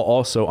 while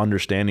also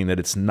understanding that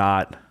it's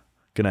not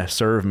going to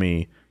serve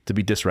me to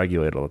be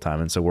dysregulated all the time.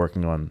 And so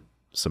working on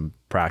some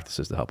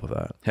practices to help with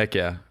that. Heck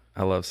yeah.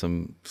 I love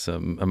some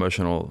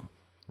emotional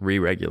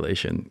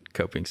re-regulation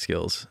coping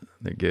skills.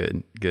 They're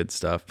good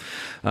stuff.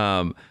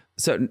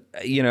 So,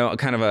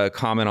 kind of a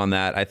comment on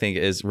that, I think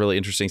is really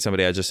interesting.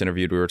 Somebody I just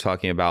interviewed, we were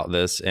talking about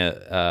this,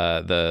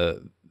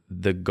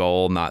 the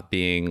goal not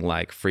being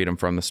like freedom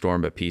from the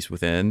storm, but peace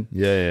within.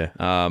 Yeah.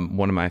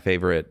 One of my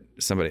favorite,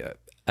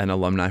 an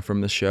alumni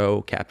from the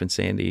show, Captain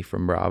Sandy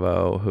from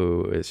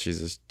Bravo, she's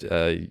just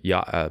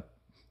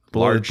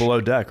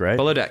below deck, right?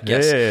 Below deck,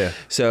 yes. Yeah.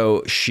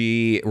 So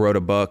she wrote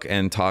a book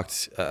and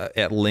talked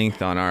at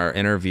length on our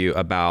interview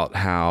about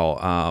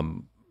how,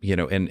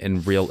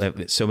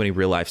 in so many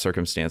real life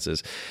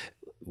circumstances,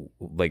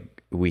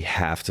 like we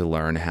have to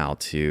learn how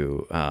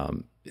to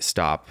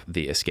stop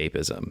the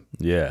escapism.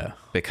 Yeah.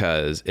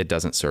 Because it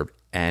doesn't serve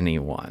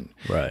anyone.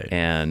 Right.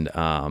 And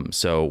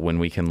so when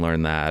we can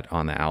learn that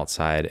on the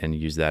outside and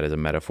use that as a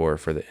metaphor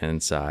for the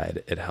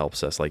inside, it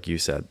helps us, like you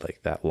said, like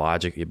that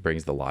logic, it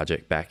brings the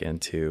logic back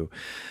into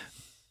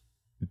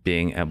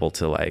being able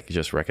to like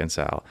just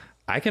reconcile.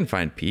 I can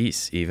find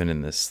peace even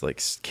in this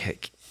like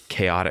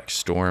chaotic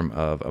storm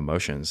of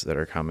emotions that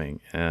are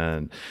coming.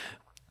 And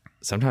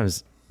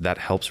sometimes that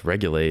helps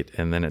regulate,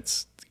 and then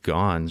it's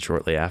gone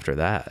shortly after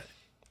that,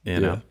 you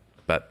know?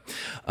 But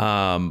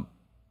I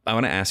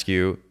want to ask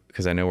you,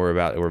 because I know we're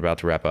about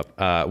to wrap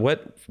up.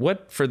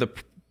 What for the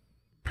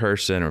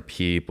person or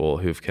people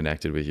who've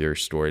connected with your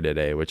story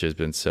today, which has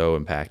been so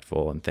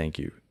impactful, and thank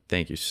you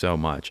so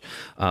much.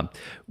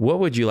 What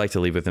would you like to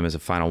leave with them as a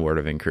final word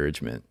of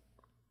encouragement?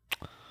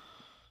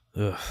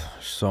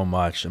 So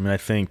much. I mean, I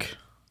think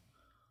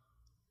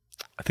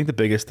the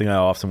biggest thing I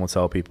often will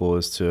tell people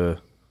is to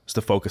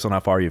focus on how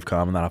far you've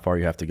come and not how far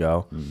you have to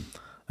go.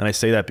 And I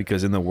say that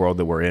because in the world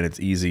that we're in, it's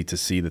easy to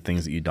see the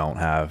things that you don't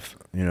have.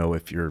 You know,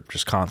 if you're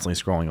just constantly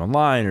scrolling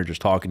online or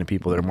just talking to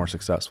people that are more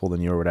successful than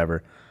you or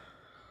whatever.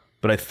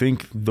 But I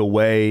think the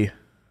way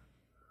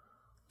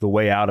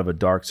out of a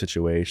dark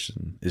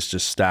situation is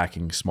just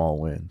stacking small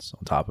wins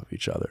on top of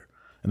each other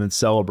and then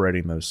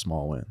celebrating those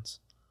small wins.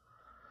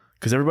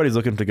 Because everybody's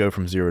looking to go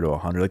from 0 to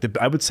 100. Like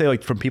I would say,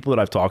 like from people that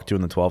I've talked to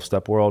in the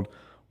 12-step world,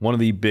 one of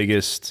the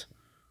biggest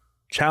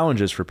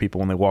challenges for people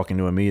when they walk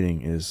into a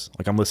meeting is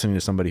like, I'm listening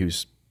to somebody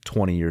who's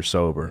 20 years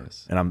sober,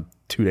 and I'm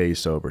 2 days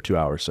sober, 2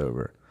 hours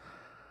sober.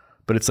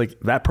 But it's like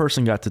that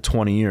person got to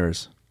 20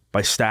 years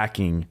by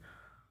stacking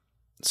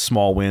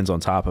small wins on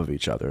top of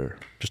each other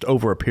just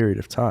over a period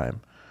of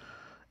time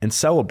and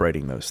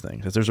celebrating those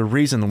things. There's a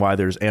reason why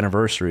there's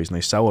anniversaries and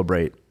they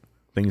celebrate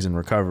things in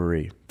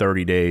recovery,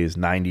 30 days,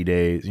 90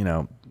 days, you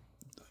know,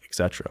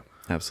 etc.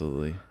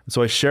 Absolutely.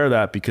 So I share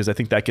that because I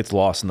think that gets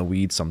lost in the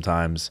weeds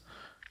sometimes,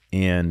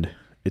 and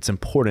it's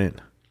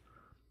important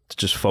to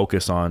just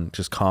focus on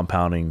just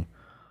compounding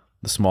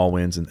the small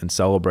wins and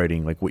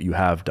celebrating like what you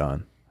have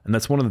done. And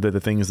that's one of the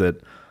things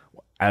that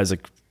as a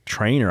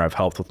trainer I've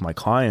helped with my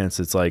clients.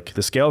 It's like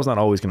the scale is not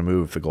always going to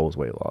move if the goal is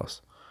weight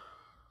loss.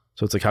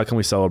 So it's like, how can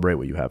we celebrate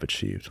what you have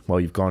achieved? Well,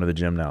 you've gone to the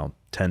gym now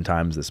 10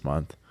 times this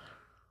month,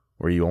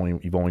 or you've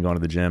only gone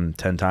to the gym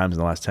 10 times in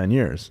the last 10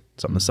 years.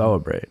 Something to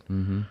celebrate.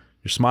 You're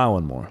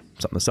smiling more.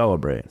 Something to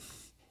celebrate.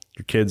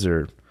 Your kids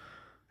are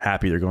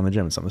happy they're going to the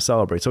gym. It's something to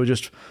celebrate. So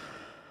just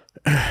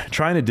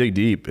trying to dig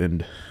deep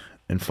and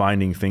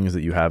finding things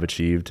that you have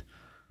achieved,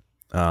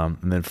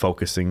 and then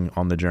focusing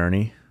on the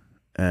journey,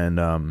 and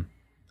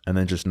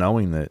then just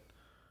knowing that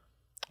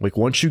like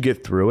once you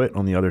get through it,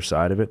 on the other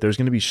side of it, there's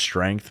going to be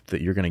strength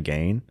that you're going to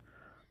gain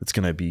that's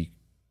going to be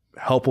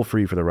helpful for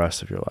you for the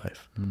rest of your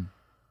life. And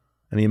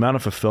the amount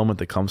of fulfillment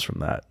that comes from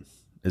that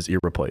is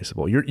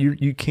irreplaceable.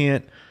 You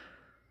can't,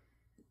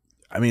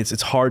 I mean,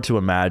 it's hard to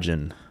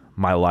imagine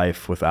my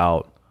life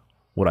without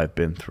what I've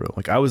been through.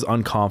 Like I was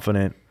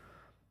unconfident,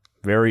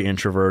 very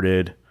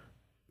introverted,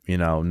 you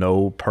know,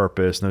 no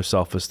purpose, no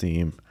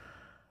self-esteem.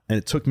 And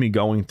it took me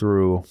going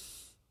through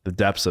the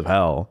depths of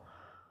hell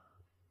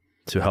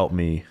to help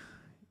me,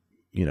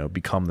 you know,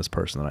 become this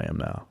person that I am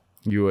now.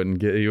 You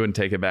wouldn't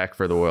take it back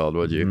for the world,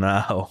 would you?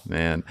 No,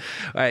 man.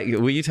 All right,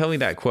 will you tell me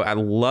that quote? I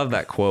love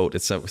that quote.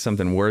 It's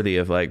something worthy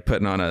of like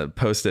putting on a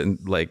post-it and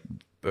like,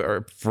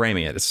 or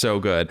framing it. It's so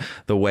good.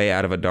 The way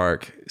out of a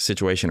dark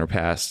situation or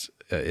past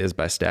is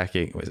by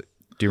stacking.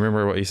 Do you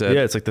remember what you said?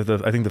 Yeah, it's like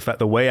I think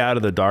the way out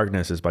of the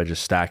darkness is by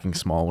just stacking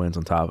small wins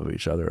on top of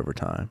each other over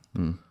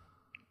time.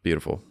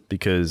 Beautiful.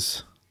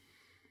 Because,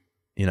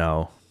 you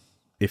know,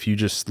 if you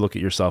just look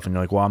at yourself and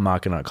you're like, well, I'm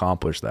not going to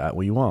accomplish that.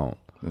 Well, you won't.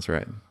 That's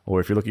right. Or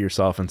if you look at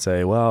yourself and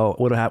say, well,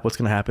 what's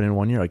going to happen in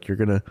 1 year? Like you're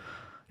going to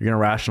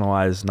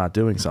rationalize not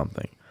doing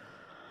something.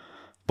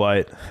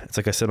 But it's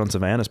like I said on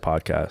Savannah's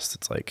podcast,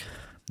 it's like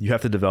you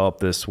have to develop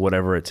this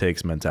whatever it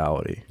takes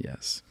mentality.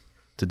 Yes.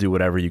 To do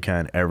whatever you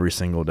can every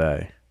single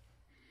day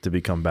to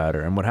become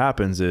better. And what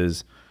happens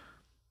is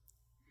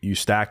you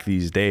stack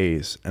these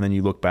days and then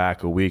you look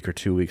back a week or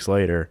 2 weeks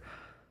later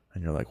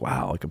and you're like,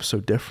 wow, like I'm so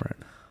different.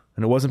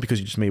 And it wasn't because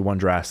you just made one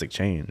drastic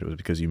change. It was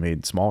because you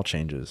made small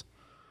changes,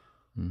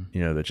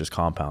 you know, that just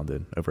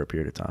compounded over a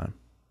period of time.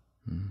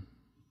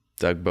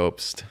 Doug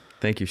Bopst,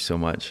 thank you so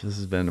much. This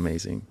has been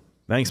amazing.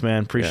 Thanks,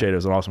 man. Appreciate it. It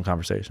was an awesome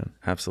conversation.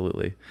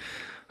 Absolutely.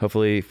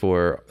 Hopefully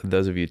for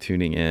those of you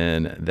tuning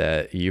in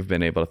that you've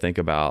been able to think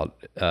about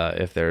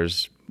if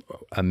there's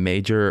a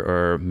major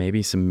or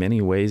maybe some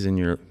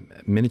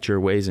miniature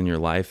ways in your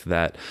life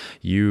that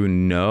you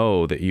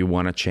know that you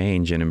want to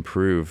change and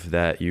improve,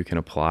 that you can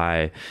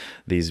apply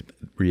these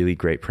really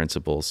great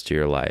principles to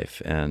your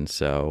life. And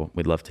so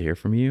we'd love to hear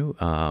from you.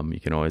 You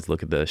can always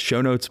look at the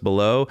show notes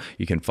below.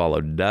 You can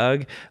follow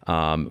Doug.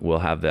 We'll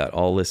have that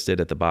all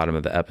listed at the bottom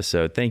of the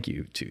episode. Thank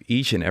you to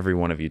each and every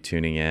one of you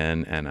tuning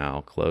in. And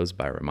I'll close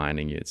by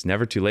reminding you it's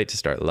never too late to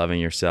start loving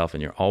yourself,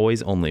 and you're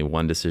always only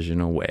one decision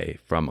away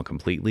from a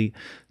completely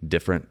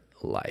different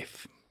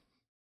life.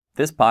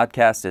 This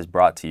podcast is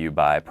brought to you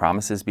by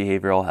Promises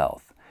Behavioral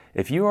Health.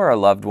 If you or a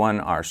loved one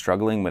are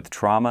struggling with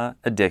trauma,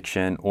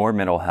 addiction, or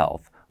mental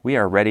health, we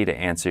are ready to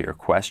answer your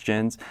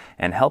questions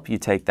and help you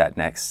take that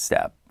next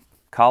step.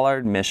 Call our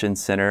admission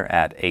center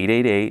at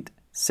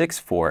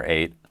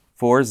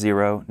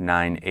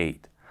 888-648-4098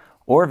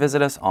 or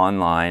visit us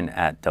online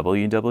at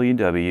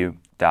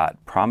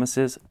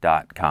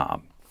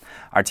www.promises.com.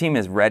 Our team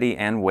is ready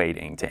and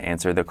waiting to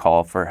answer the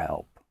call for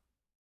help.